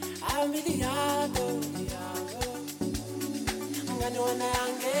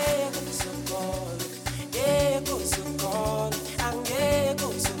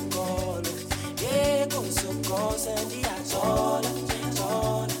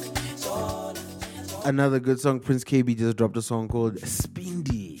 Another good song, Prince KB just dropped a song called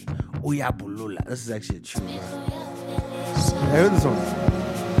Spindi Uyabulula. This is actually a tune, man. I heard the song.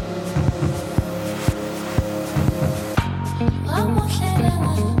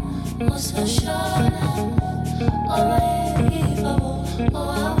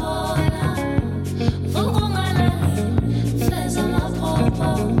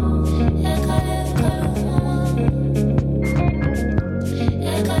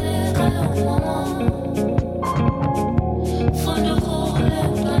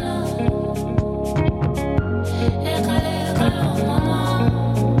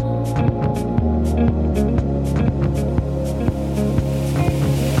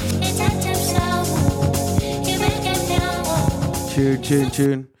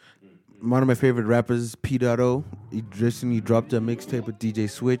 Tune. One of my favorite rappers, P.O. He recently dropped a mixtape with DJ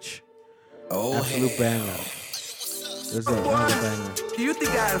Switch. Oh, absolute banger. This is another banger. Do you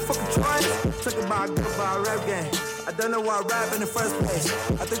think I had a fucking choice? Talk about a rap game. I don't know why I rap in the first place.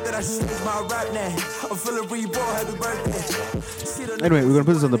 I think that I should use my rap name. I'm feeling reborn, happy birthday. Anyway, we're gonna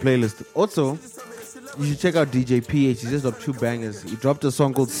put this on the playlist. Also, you should check out DJ PH. He just dropped 2 bangers. He dropped a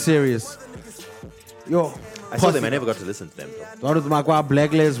song called Serious. Yo, I saw them. I never got to listen to them. One of my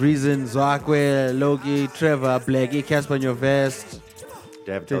Blacklist, Reason, Zakwe, Loki, Trevor, Blackie, Casper in your vest.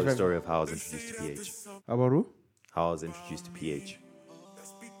 They have told the story of how I was introduced to PH. About who? How I was introduced to PH.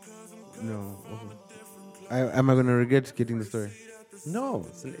 No. Okay. Am I going to regret getting the story? No,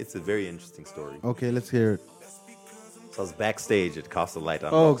 it's a very interesting story. Okay, let's hear it. So I was backstage at Castle Light.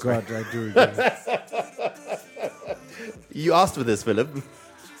 Oh, God, I do regret it. You asked for this, Philip.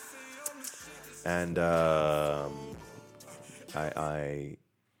 And I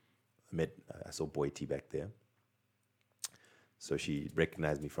saw Boy T back there. So she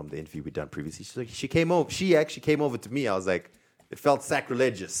recognized me from the interview we'd done previously. She actually came over to me. I was like, it felt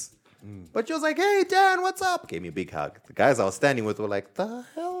sacrilegious. But she was like, hey, Dan, what's up? Gave me a big hug. The guys I was standing with were like, the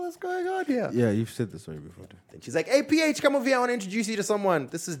hell is going on here? Yeah, you've said the story before. And she's like, hey, PH, come over here. I want to introduce you to someone.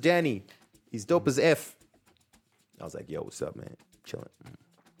 This is Danny. He's dope as F. I was like, yo, what's up, man? Chilling.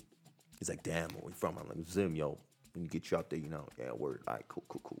 He's like, damn, where we from? I'm like, Zoom, yo. When you get you out there, yeah, word. All right, cool.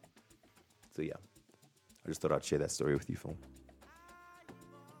 So, yeah. I just thought I'd share that story with you, Phil.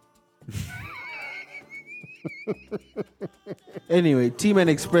 Anyway, T-Man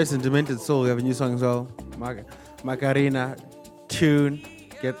Express and Demented Soul, we have a new song as well. Macarena, tune,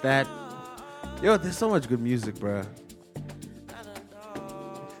 get that. Yo, there's so much good music, bruh.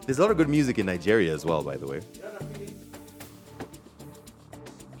 There's a lot of good music in Nigeria as well, by the way.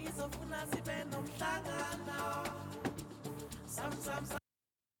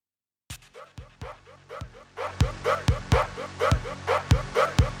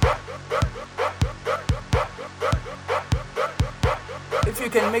 If you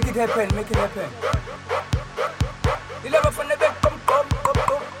can make it happen, make it happen. You never from the back, come.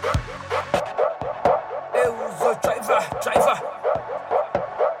 Hey, who's a driver?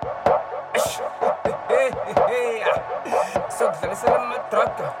 So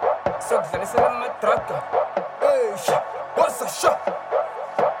glad it's in my truck. Hey, what's a shot?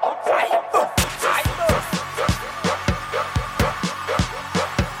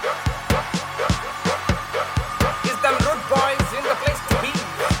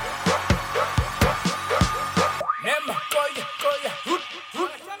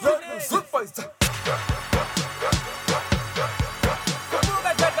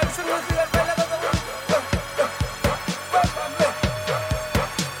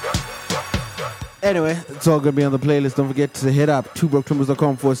 Anyway, it's all going to be on the playlist. Don't forget to hit up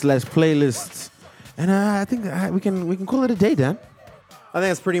twobroketwimbos.com/playlists. And I think we can call it a day, Dan. I think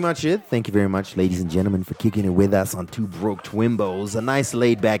that's pretty much it. Thank you very much, ladies and gentlemen, for kicking it with us on Two Broke Twimbos. A nice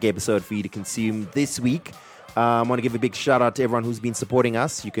laid-back episode for you to consume this week. I want to give a big shout-out to everyone who's been supporting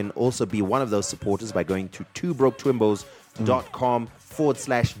us. You can also be one of those supporters by going to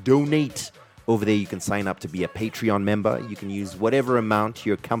twobroketwimbos.com/donate. Over there, you can sign up to be a Patreon member. You can use whatever amount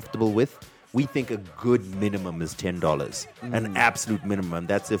you're comfortable with. We think a good minimum is $10. An absolute minimum.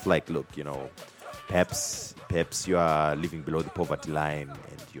 That's if, like, look, you know, perhaps you are living below the poverty line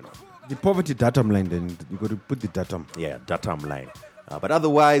and, you know. The poverty datum line, then you got to put the datum. Yeah, datum line. But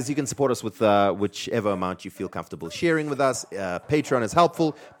otherwise, you can support us with whichever amount you feel comfortable sharing with us. Patreon is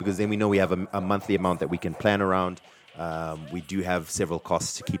helpful because then we know we have a monthly amount that we can plan around. We do have several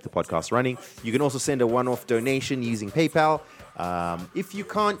costs to keep the podcast running. You can also send a one-off donation using PayPal. If you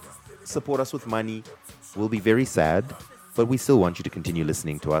can't support us with money, we'll be very sad, but we still want you to continue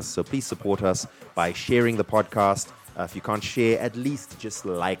listening to us. So please support us by sharing the podcast. If you can't share, at least just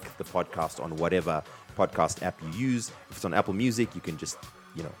like the podcast on whatever podcast app you use. If it's on Apple Music, you can just,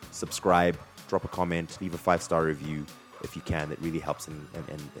 you know, subscribe, drop a comment, leave a 5-star review if you can. It really helps and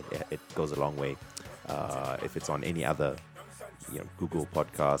it goes a long way. If it's on any other, you know, Google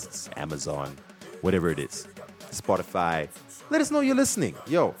Podcasts, Amazon, whatever it is, Spotify, let us know you're listening.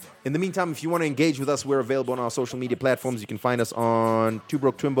 Yo, in the meantime, if you want to engage with us, we're available on our social media platforms. You can find us on Two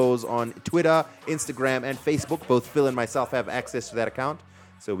Broke Twimbos on Twitter, Instagram, and Facebook. Both Phil and myself have access to that account,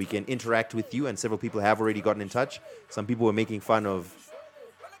 so we can interact with you, and several people have already gotten in touch. Some people were making fun of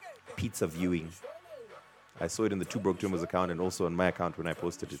pizza viewing. I saw it in the Two Broke Twimbos account and also on my account when I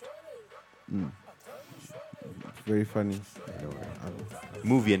posted it. Very funny.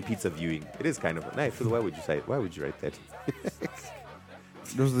 Movie and pizza viewing. It is kind of nice. Phil, why would you say it? Why would you write that?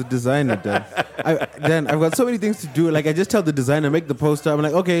 It was the designer, Dan. Dan, I've got so many things to do. Like, I just tell the designer, make the poster. I'm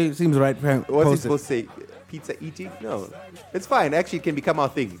like, okay, seems right. What's he supposed to say? Pizza eating? No. It's fine. Actually, it can become our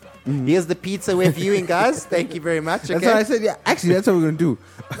thing. Here's the pizza we're viewing, guys. Thank you very much. Okay? That's what I said. Yeah, actually, that's what we're going to do.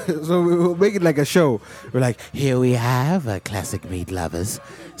 So we'll make it like a show. We're like, here we have classic meat lovers.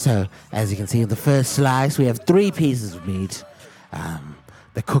 So, as you can see in the first slice, we have 3 pieces of meat.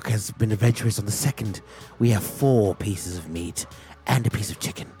 The cook has been adventurous on the second. We have 4 pieces of meat and a piece of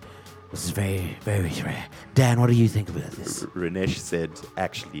chicken. This is very, very rare. Dan, what do you think about this? Ranesh said,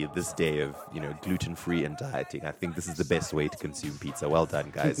 actually, this day of, you know, gluten-free and dieting, I think this is the best way to consume pizza. Well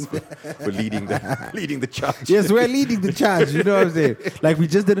done, guys, for leading the charge. Yes, we're leading the charge. You know what I'm saying? Like, we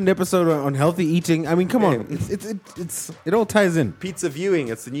just did an episode on healthy eating. I mean, come on, it all ties in. Pizza viewing,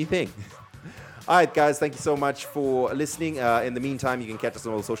 it's the new thing. All right, guys, thank you so much for listening. In the meantime, you can catch us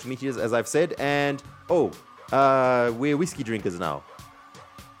on all social medias, as I've said. And, we're whiskey drinkers now.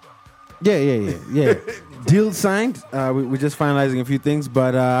 Yeah. Deal signed. We're just finalizing a few things,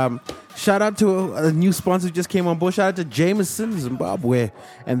 but shout out to a new sponsor who just came on board. Shout out to Jameson Zimbabwe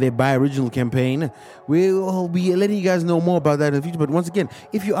and their Buy Original campaign. We'll be letting you guys know more about that in the future. But once again,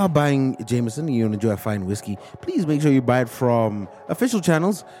 if you are buying Jameson and you enjoy a fine whiskey, please make sure you buy it from official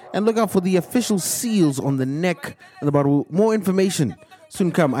channels and look out for the official seals on the neck and the bottle. More information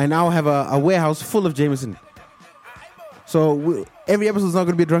soon come. I now have a warehouse full of Jameson. So every episode is not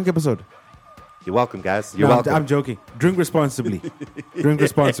going to be a drunk episode. You're welcome, guys. You're welcome. I'm joking. Drink responsibly. Drink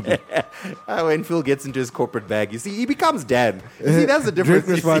responsibly. When Phil gets into his corporate bag, you see, he becomes Dan. You see, that's the difference.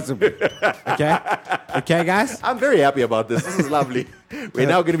 Drink responsibly. Okay, guys? I'm very happy about this. This is lovely. We're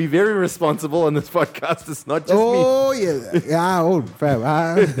now going to be very responsible on this podcast. It's not just me. Oh, yeah. Fam.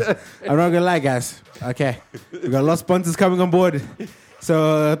 I'm not going to lie, guys. Okay. We got a lot of sponsors coming on board.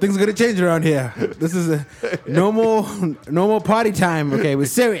 So things are going to change around here. This is no more party time. Okay, we're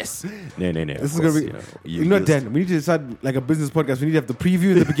serious. No. This is going to be, you know, Dan, we need to start like a business podcast. We need to have the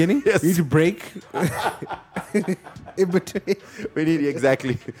preview in the beginning. Yes. We need to break in between. We need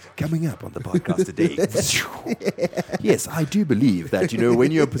exactly. Coming up on the podcast today. Yes, I do believe that, you know,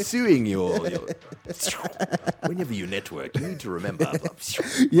 when you're pursuing your whenever you network, you need to remember. That's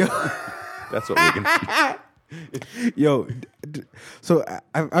what we're going to do. Yo, so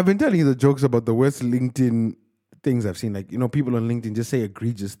I've been telling you the jokes about the worst LinkedIn things I've seen. Like, you know, people on LinkedIn just say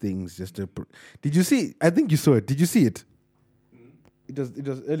egregious things. Did you see? I think you saw it. Did you see it? It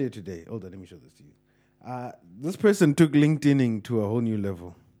was earlier today. Hold on, let me show this to you. This person took LinkedIning to a whole new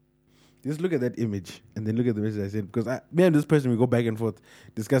level. Just look at that image and then look at the message I sent. Because me and this person, we go back and forth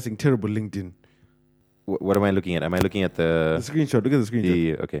discussing terrible LinkedIn. What am I looking at? Am I looking at the screenshot? Look at the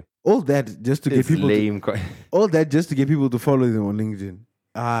screenshot. Okay. All that just to get people. Lame. All that just to get people to follow them on LinkedIn.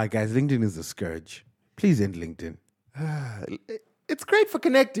 Guys, LinkedIn is a scourge. Please end LinkedIn. It's great for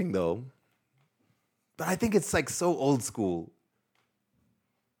connecting, though. But I think it's like so old school.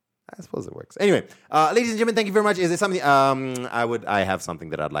 I suppose it works. Anyway, ladies and gentlemen, thank you very much. Is there something I have something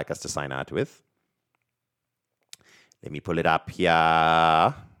that I'd like us to sign out with. Let me pull it up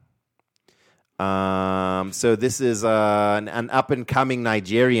here. So this is an up-and-coming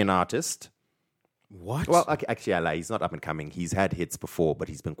Nigerian artist. What? Well, actually, I lie. He's not up-and-coming. He's had hits before, but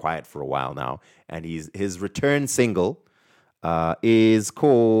he's been quiet for a while now. And his return single is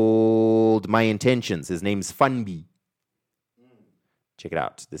called My Intentions. His name's Funby. Check it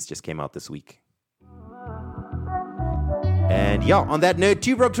out. This just came out this week. And yeah, on that note,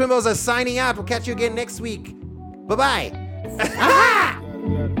 Two Broke Twimbos are signing out. We'll catch you again next week. Bye-bye.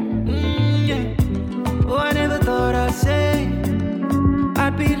 Oh, I never thought I'd say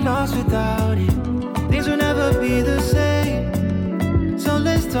I'd be lost without it. Things will never be the same. So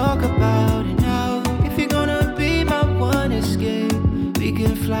let's talk about it now. If you're gonna be my one escape, we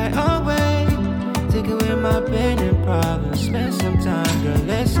can fly away. Take away my pain and problems. Spend some time, girl,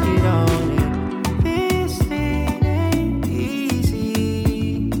 let's get on it. This thing ain't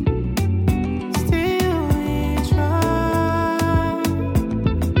easy. Still we try.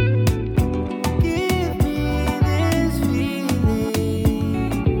 Give me this feeling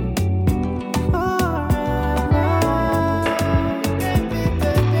forever.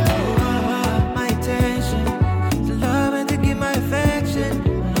 My attention to love and to give my affection.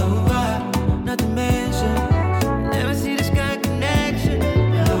 Not to mention, never see this kind of connection.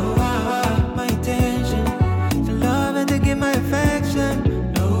 My intention to love and to give my affection.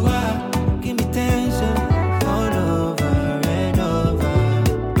 Give me tension all over and over.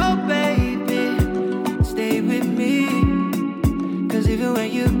 Oh baby, stay with me. Cause even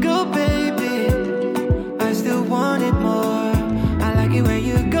when you go, baby, I still want it more. I like it when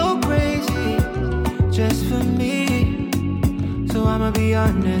you go crazy, just for me. So I'ma be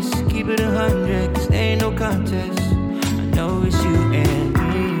honest, keep it 100, 'cause there ain't no contest. I know it's you and